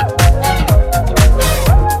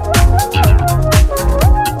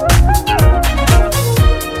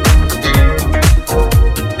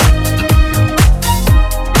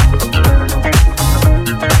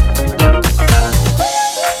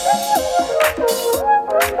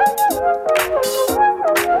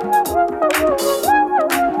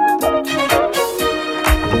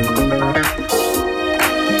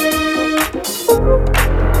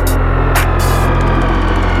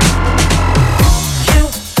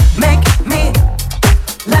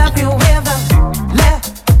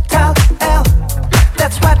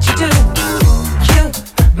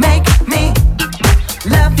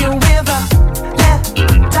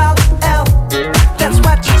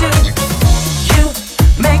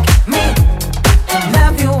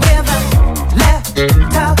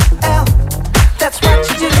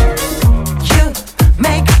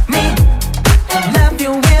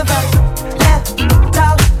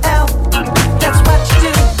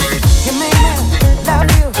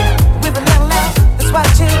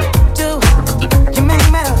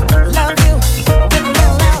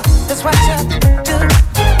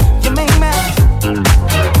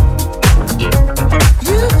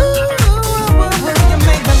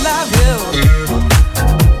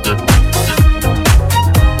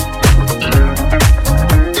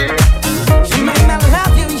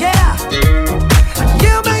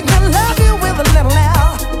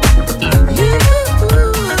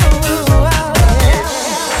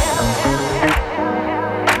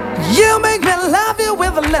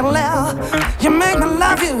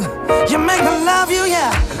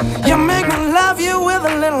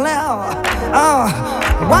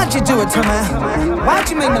 Why'd you do it to me? Why'd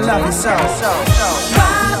you make me love you so?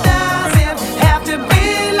 Why does it have to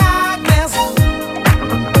be like this?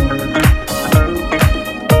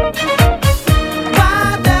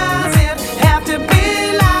 Why does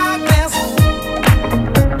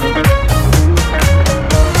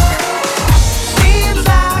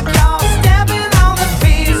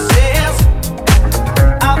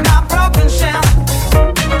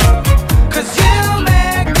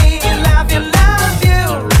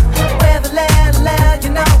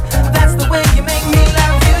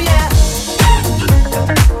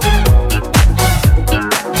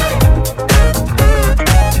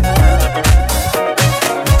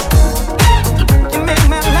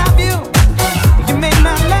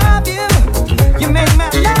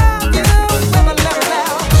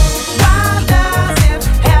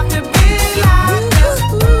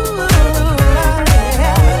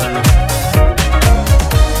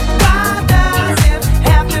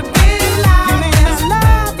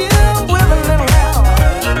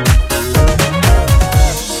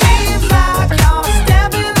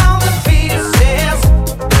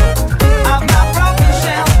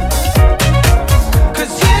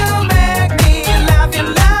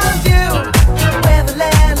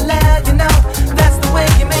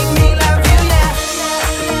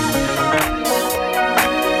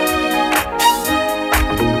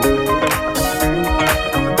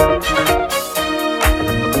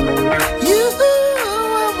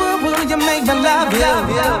love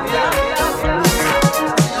you.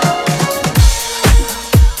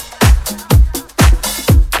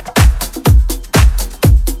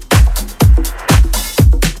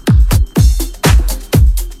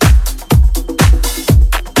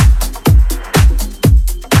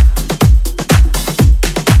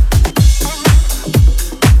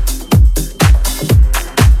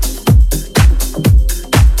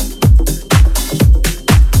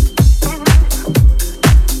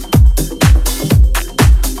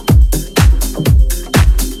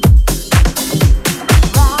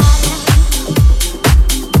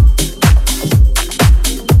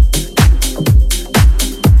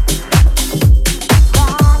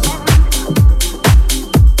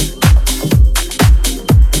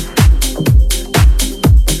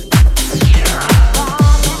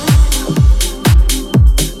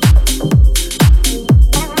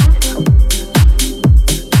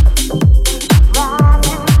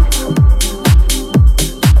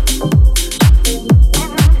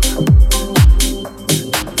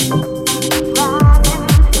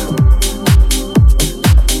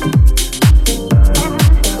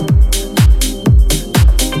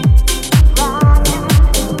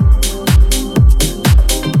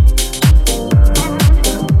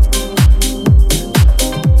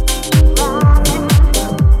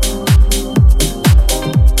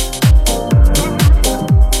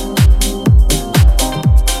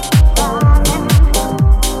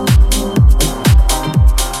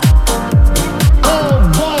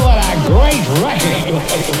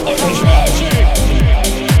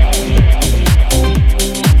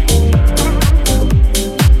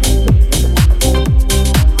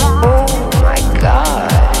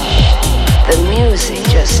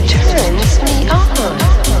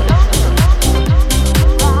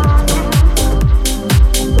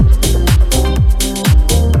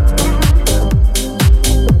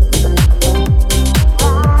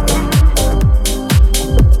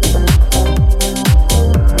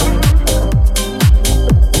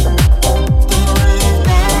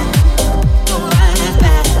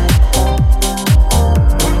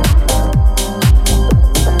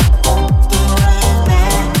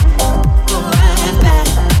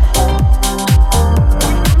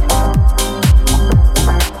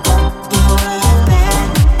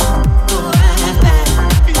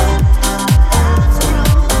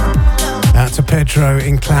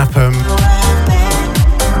 In Clapham.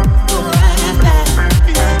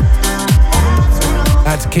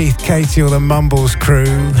 That's Keith, Katie, or the Mumbles crew.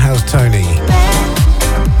 How's Tony?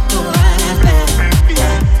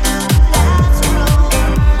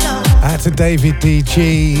 That's to David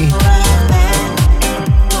DG.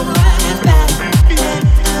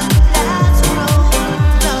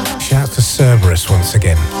 Shout to Cerberus once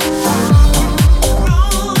again.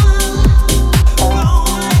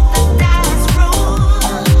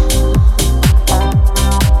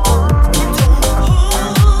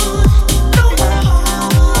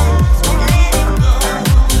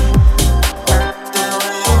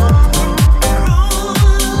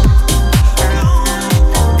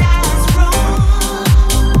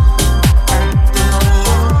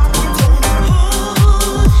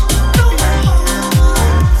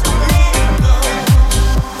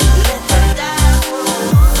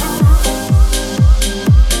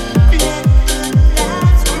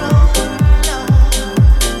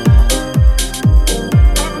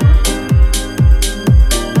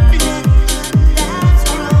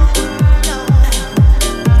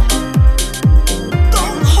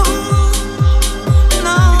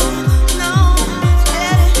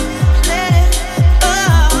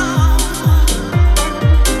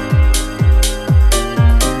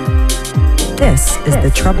 This is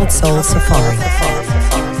the Troubled Soul Safari.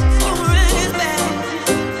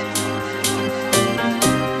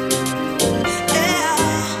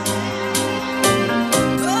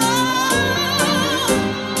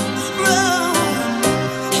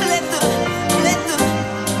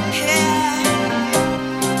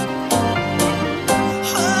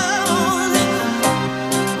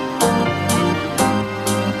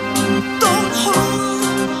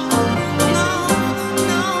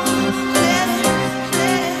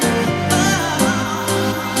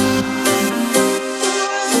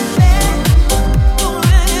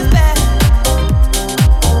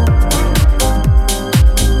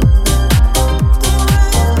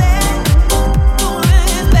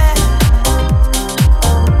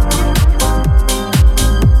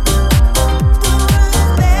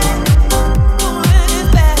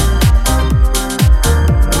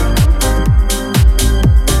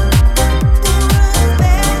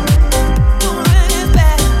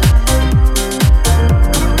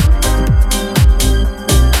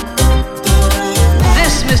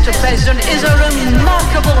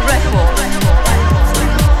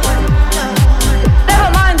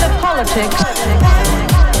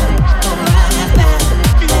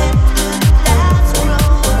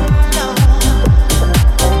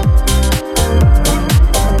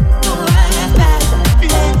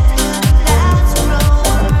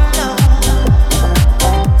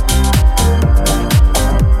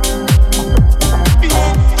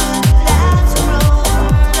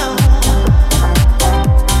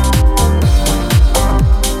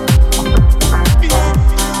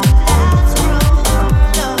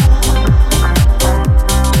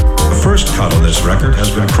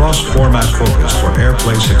 format focused for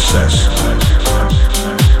airplay success.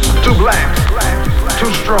 Too bland,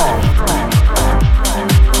 too strong.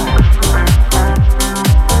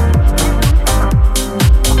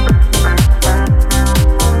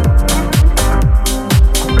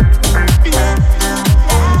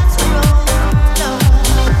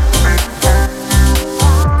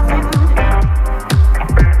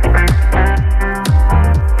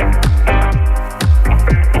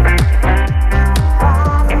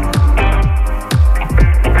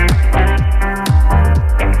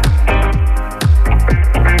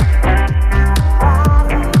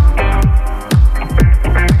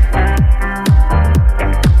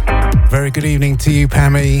 Good evening to you,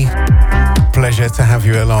 Pammy. Pleasure to have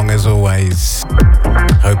you along as always.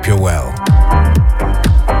 Hope you're well.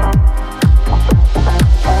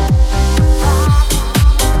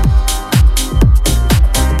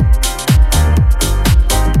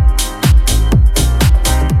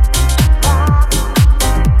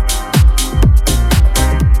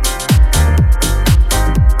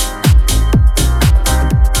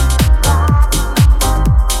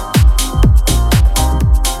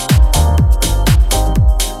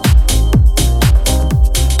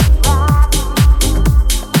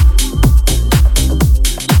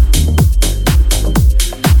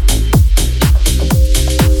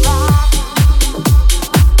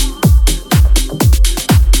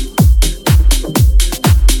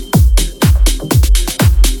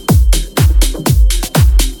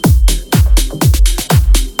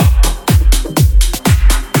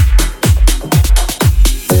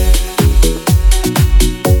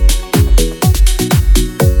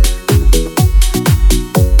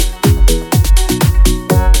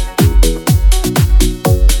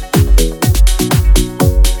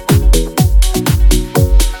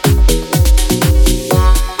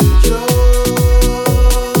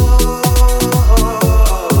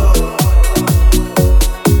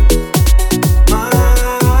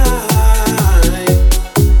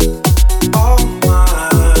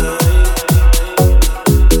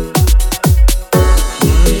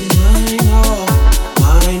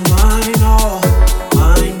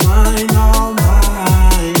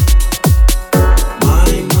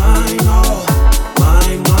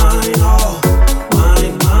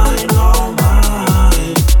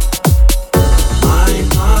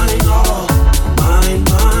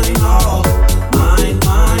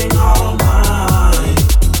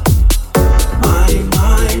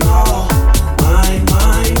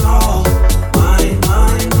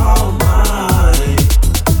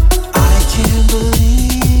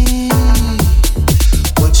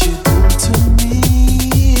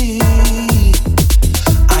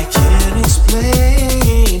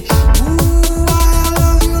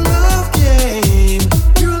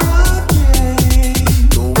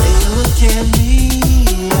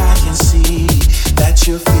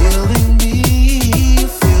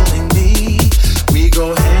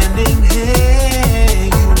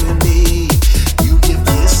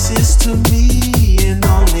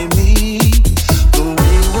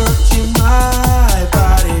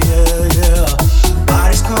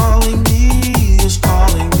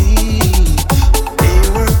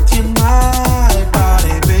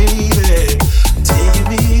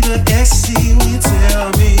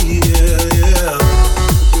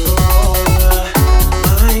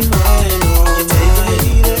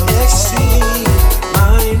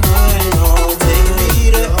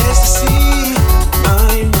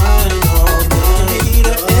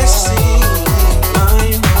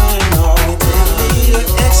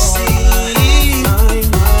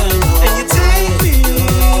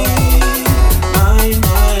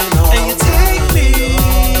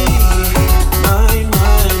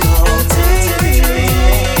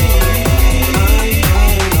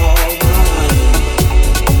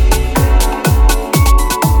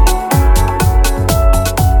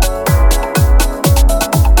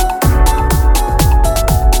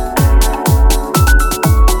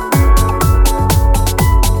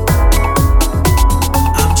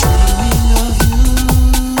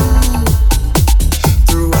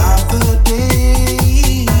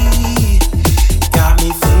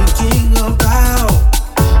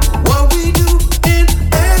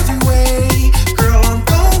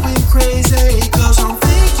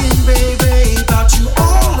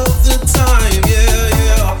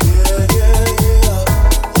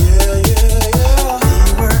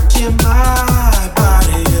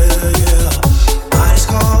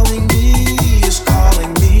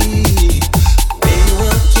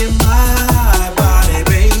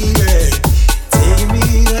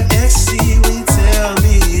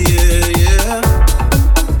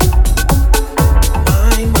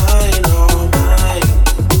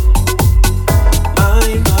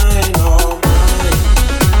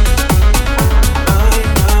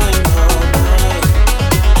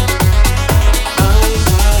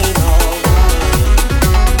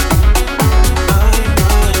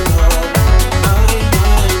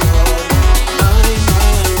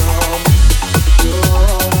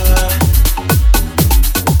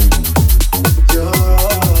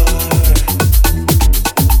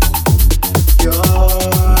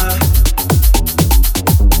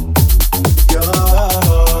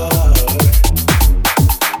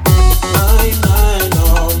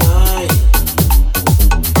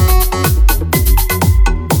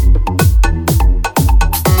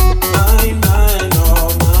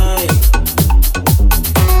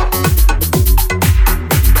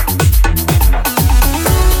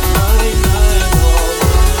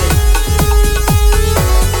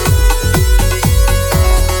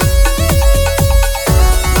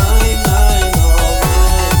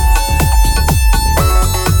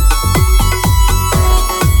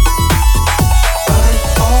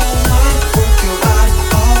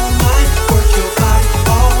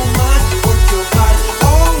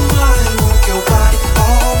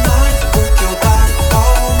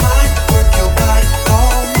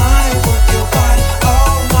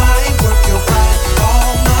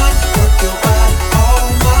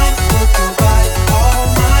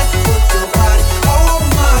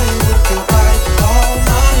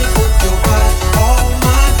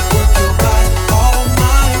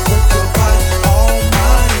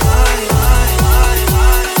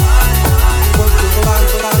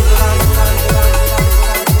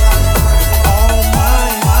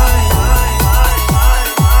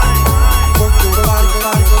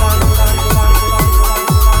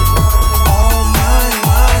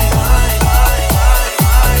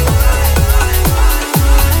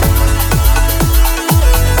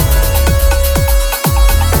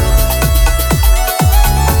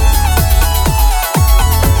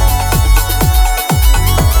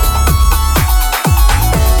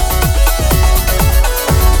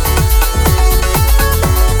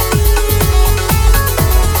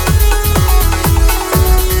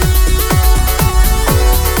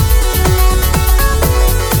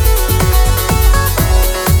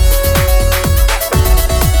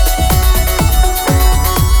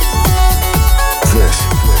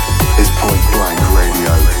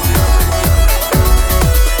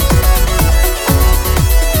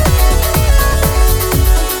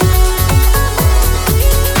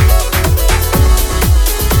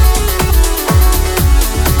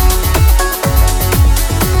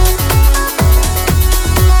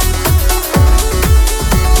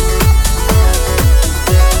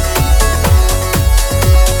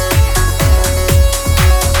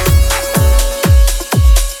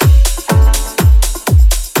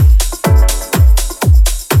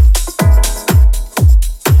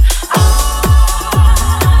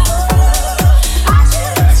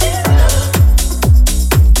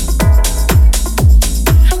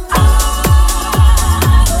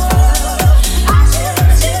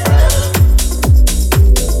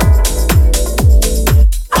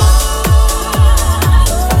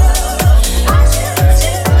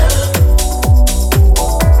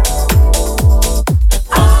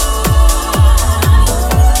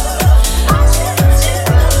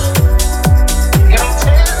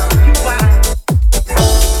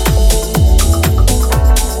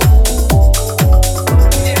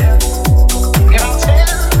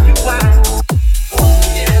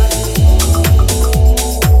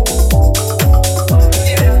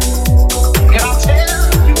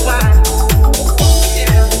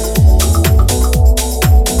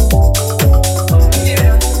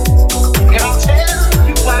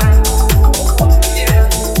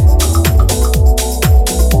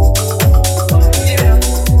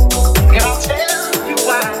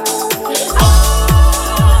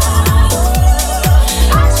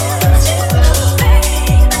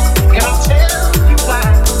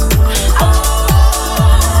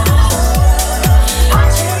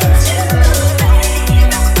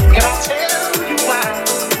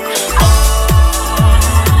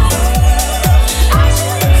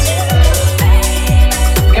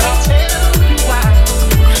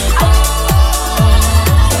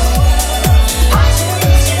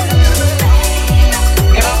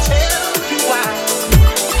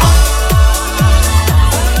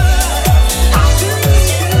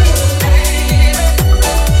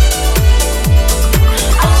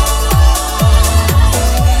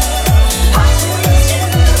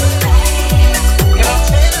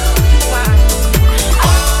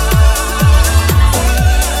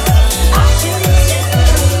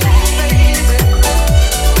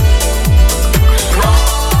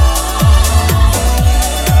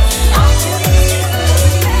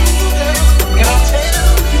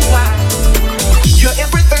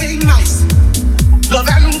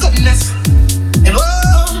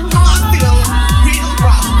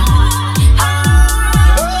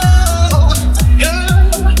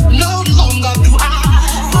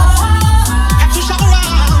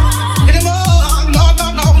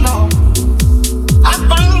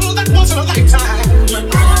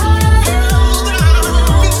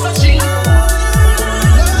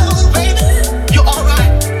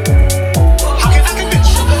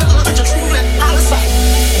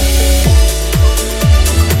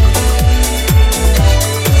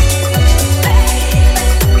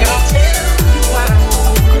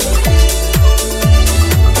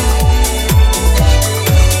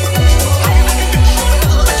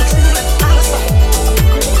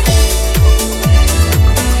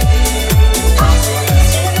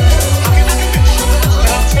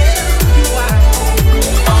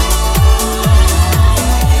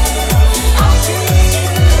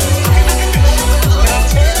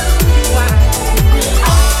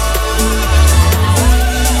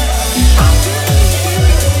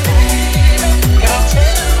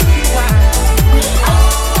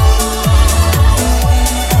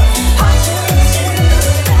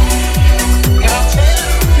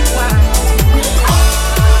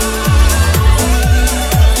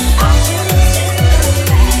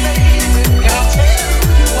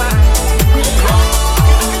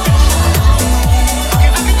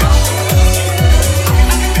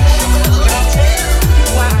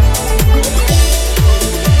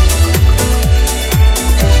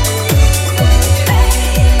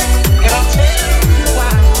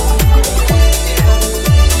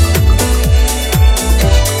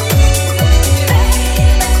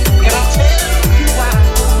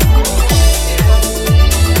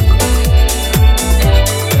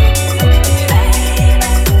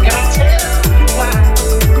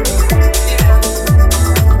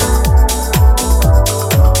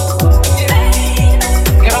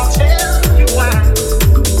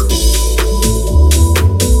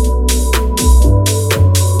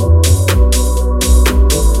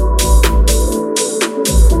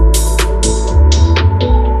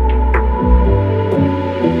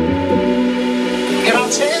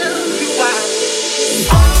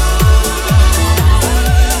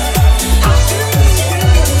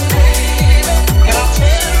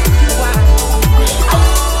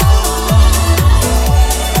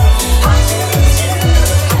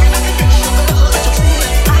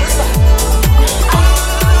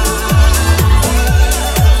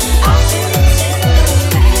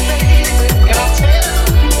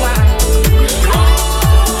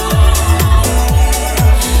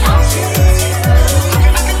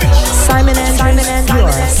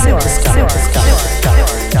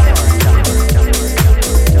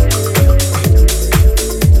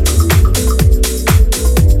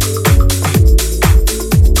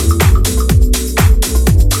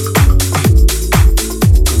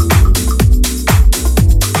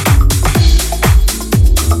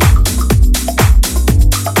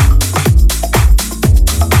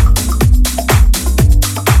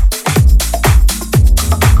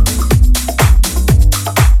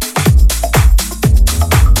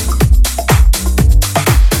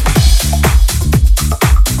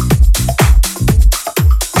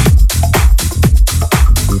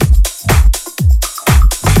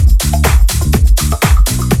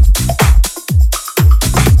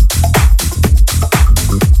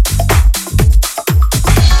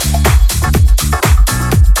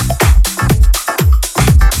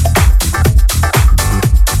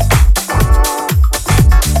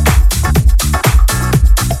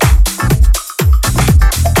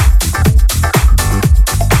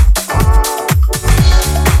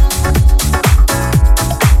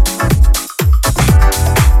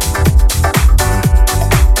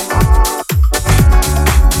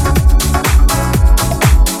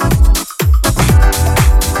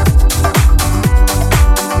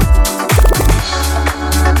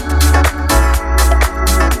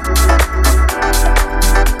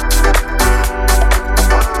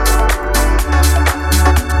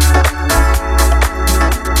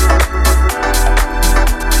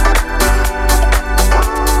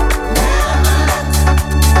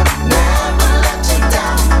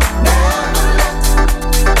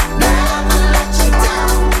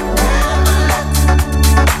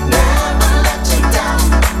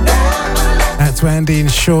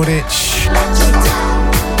 Shoreditch.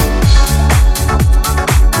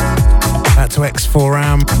 Out to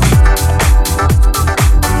X4AM.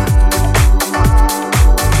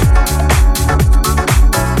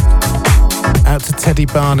 Out to Teddy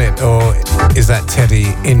Barnett, or is that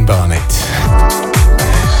Teddy in Barnet?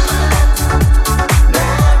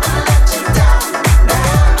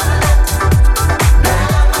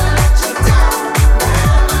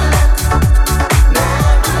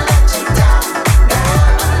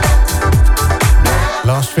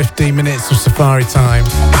 Last 15 minutes of Safari time. I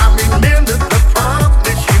remember the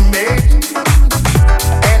promise you made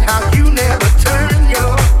and how you never turned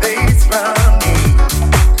your face from me,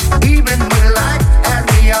 even when life had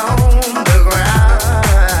me on the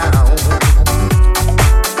ground.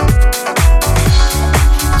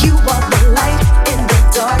 You are the light in the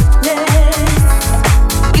darkness.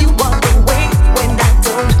 You are the way when I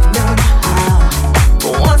don't know how.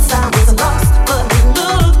 Once I was lost, but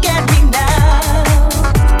look at me now.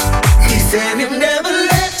 He said he'll never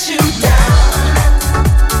let you down.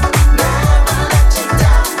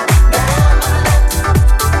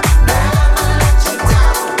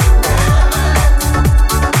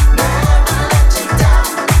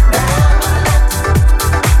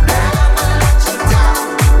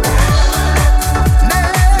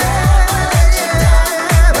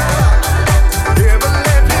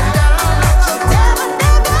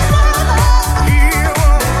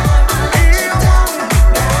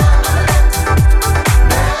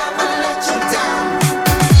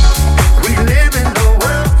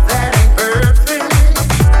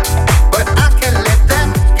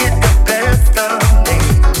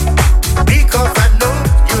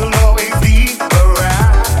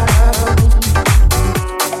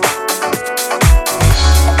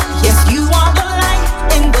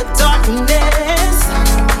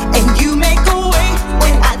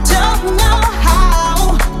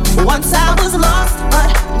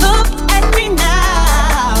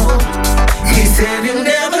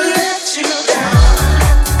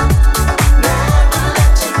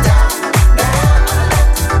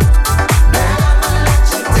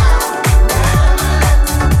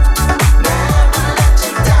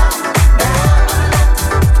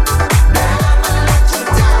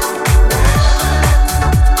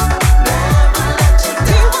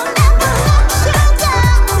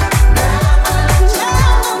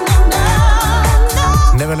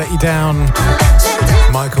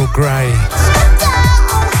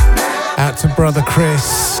 Brother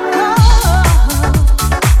Chris.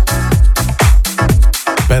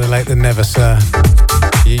 Better late than never, sir.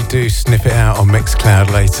 You do sniff it out on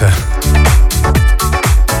Mixcloud later.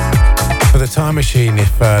 For the time machine,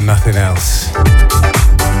 if nothing else. Let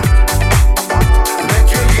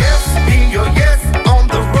your yes be your yes on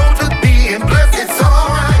the road to being blessed. It's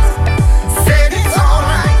alright. Said it's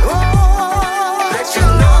alright. Let you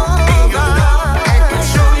know be your know and we'll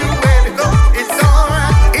show you where to go. It's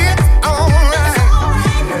alright. It's alright.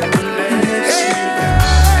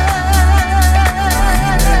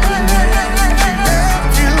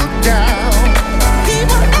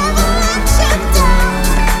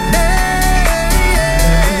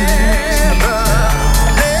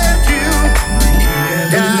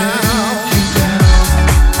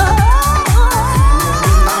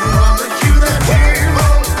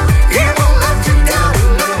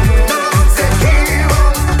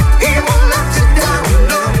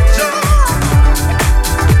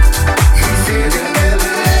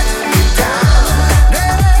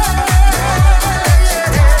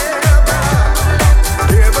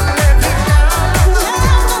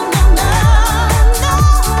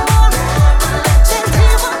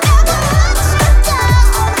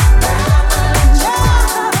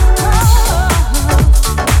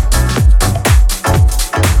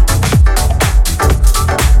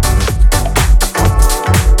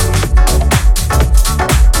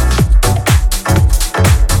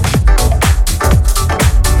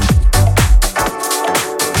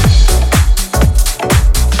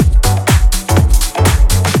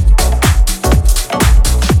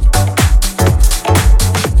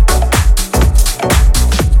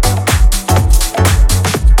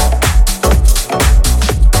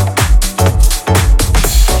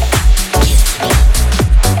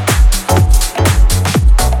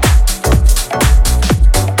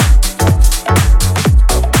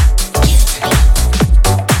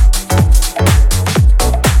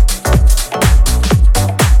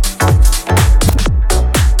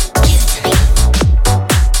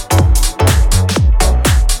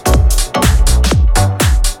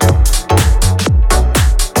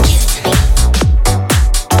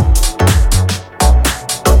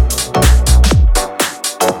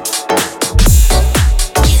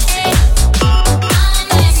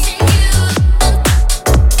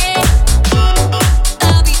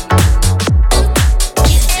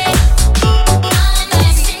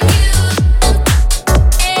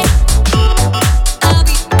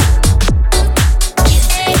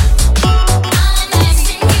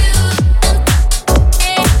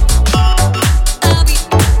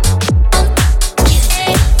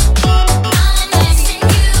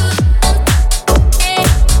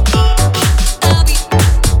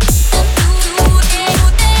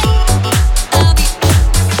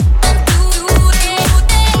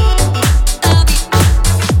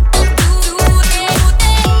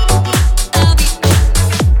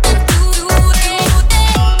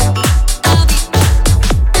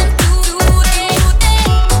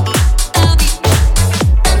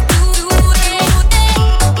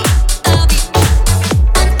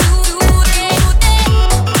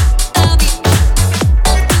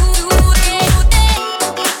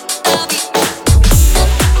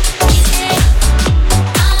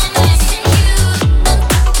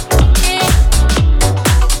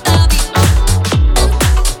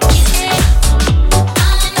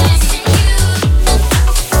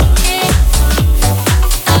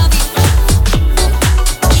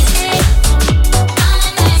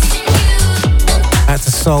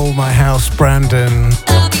 London.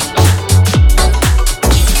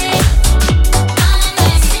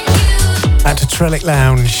 Out to Trellick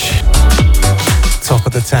Lounge, top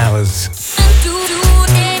of the towers.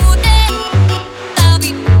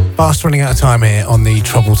 Fast running out of time here on the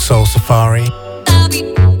Troubled Soul Safari.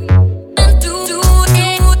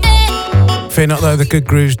 Fear not though, the good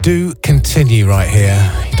grooves do continue right here.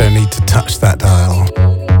 You don't need to touch that dial.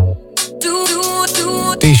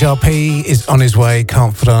 DJP is on his way,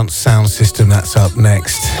 Confidant Sound System, that's up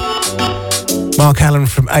next. Mark Allen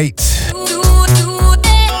from 8.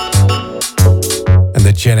 And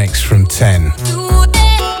the Gen X from 10.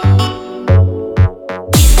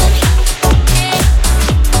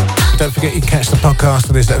 Don't forget you can catch the podcast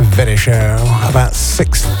of this very show about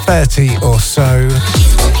 6:30 or so.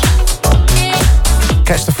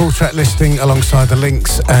 Catch the full track listing alongside the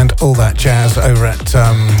links and all that jazz over at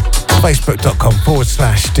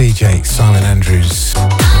facebook.com/DJ Simon Andrews.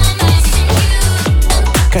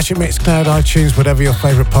 Catch your Mixcloud, iTunes, whatever your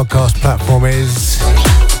favourite podcast platform is.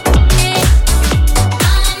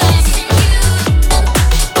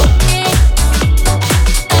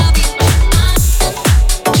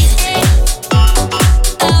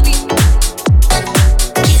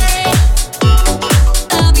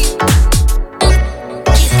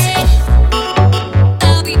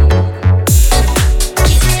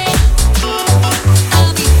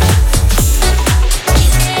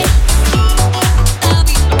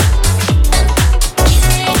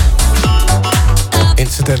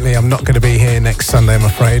 I'm not going to be here next Sunday, I'm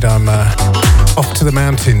afraid. I'm off to the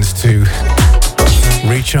mountains to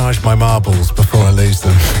recharge my marbles before I lose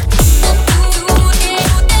them.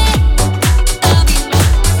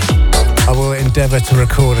 I will endeavour to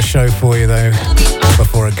record a show for you though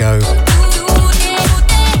before I go.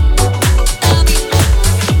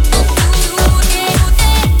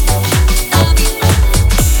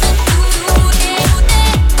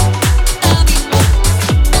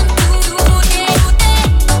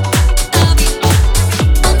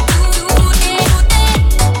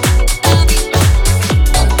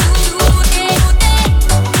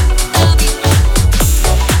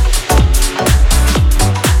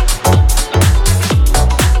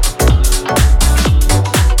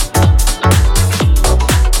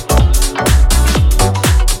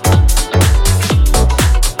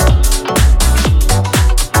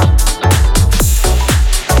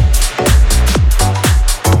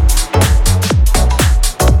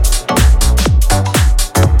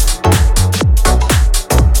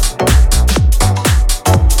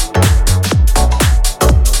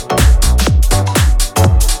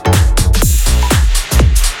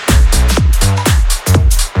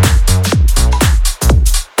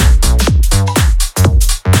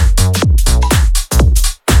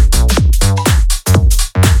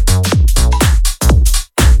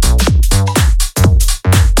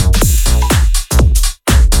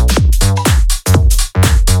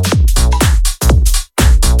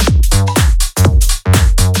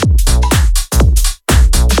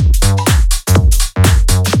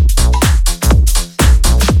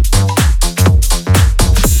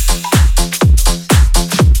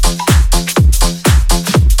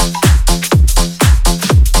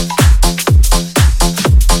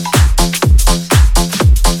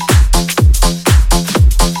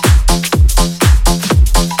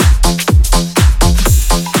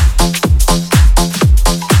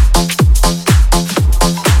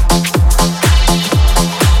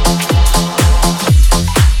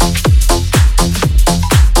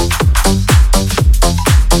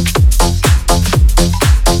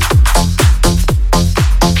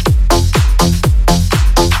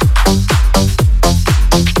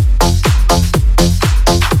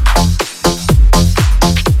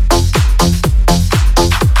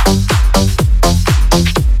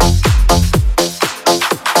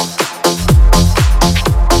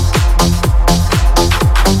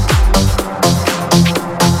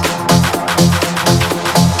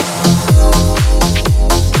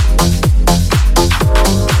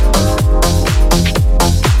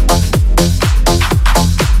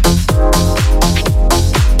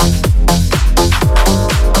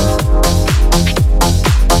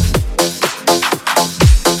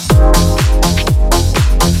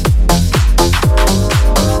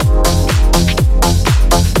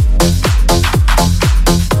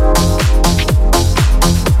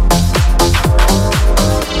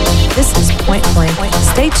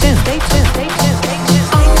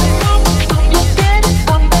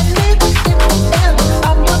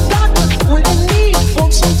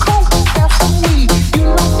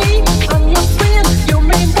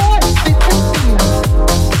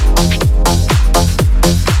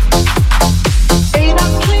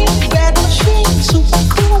 Machine.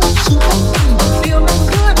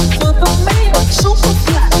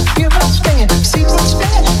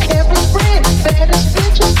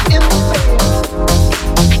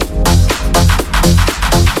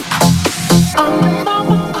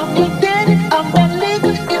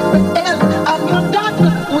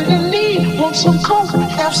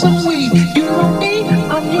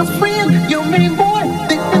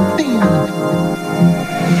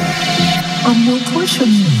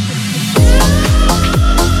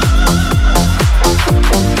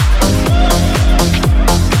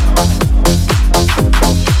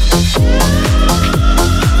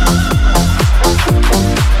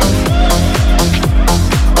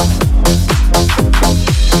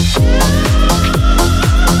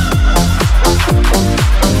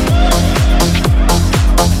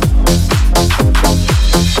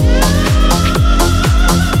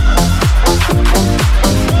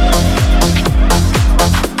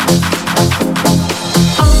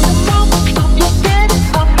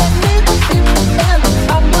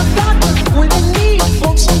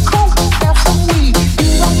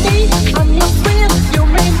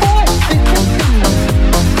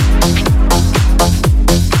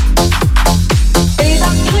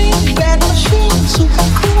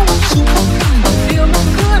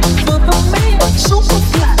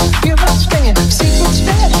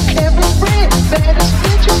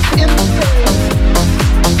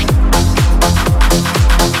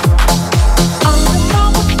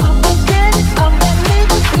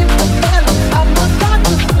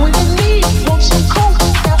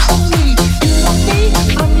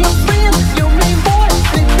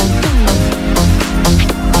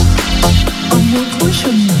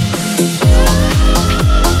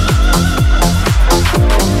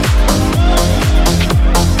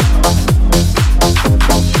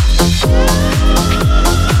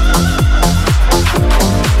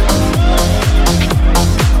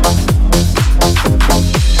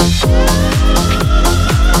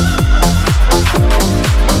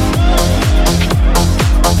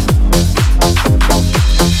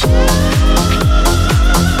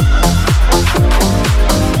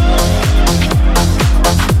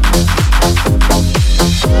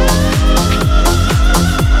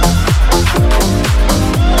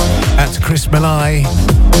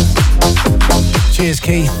 Cheers,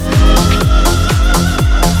 Keith.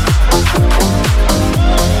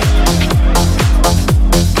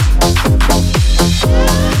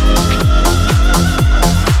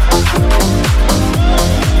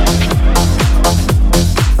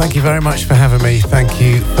 Thank you very much for having me. Thank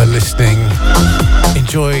you for listening.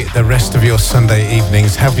 Enjoy the rest of your Sunday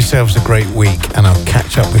evenings. Have yourselves a great week, and I'll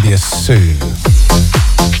catch up with you soon.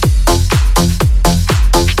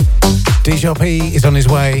 DJ P is on his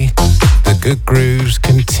way. The good grooves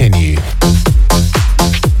continue.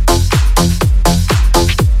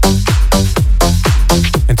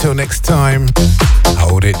 Until next time,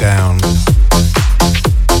 hold it down.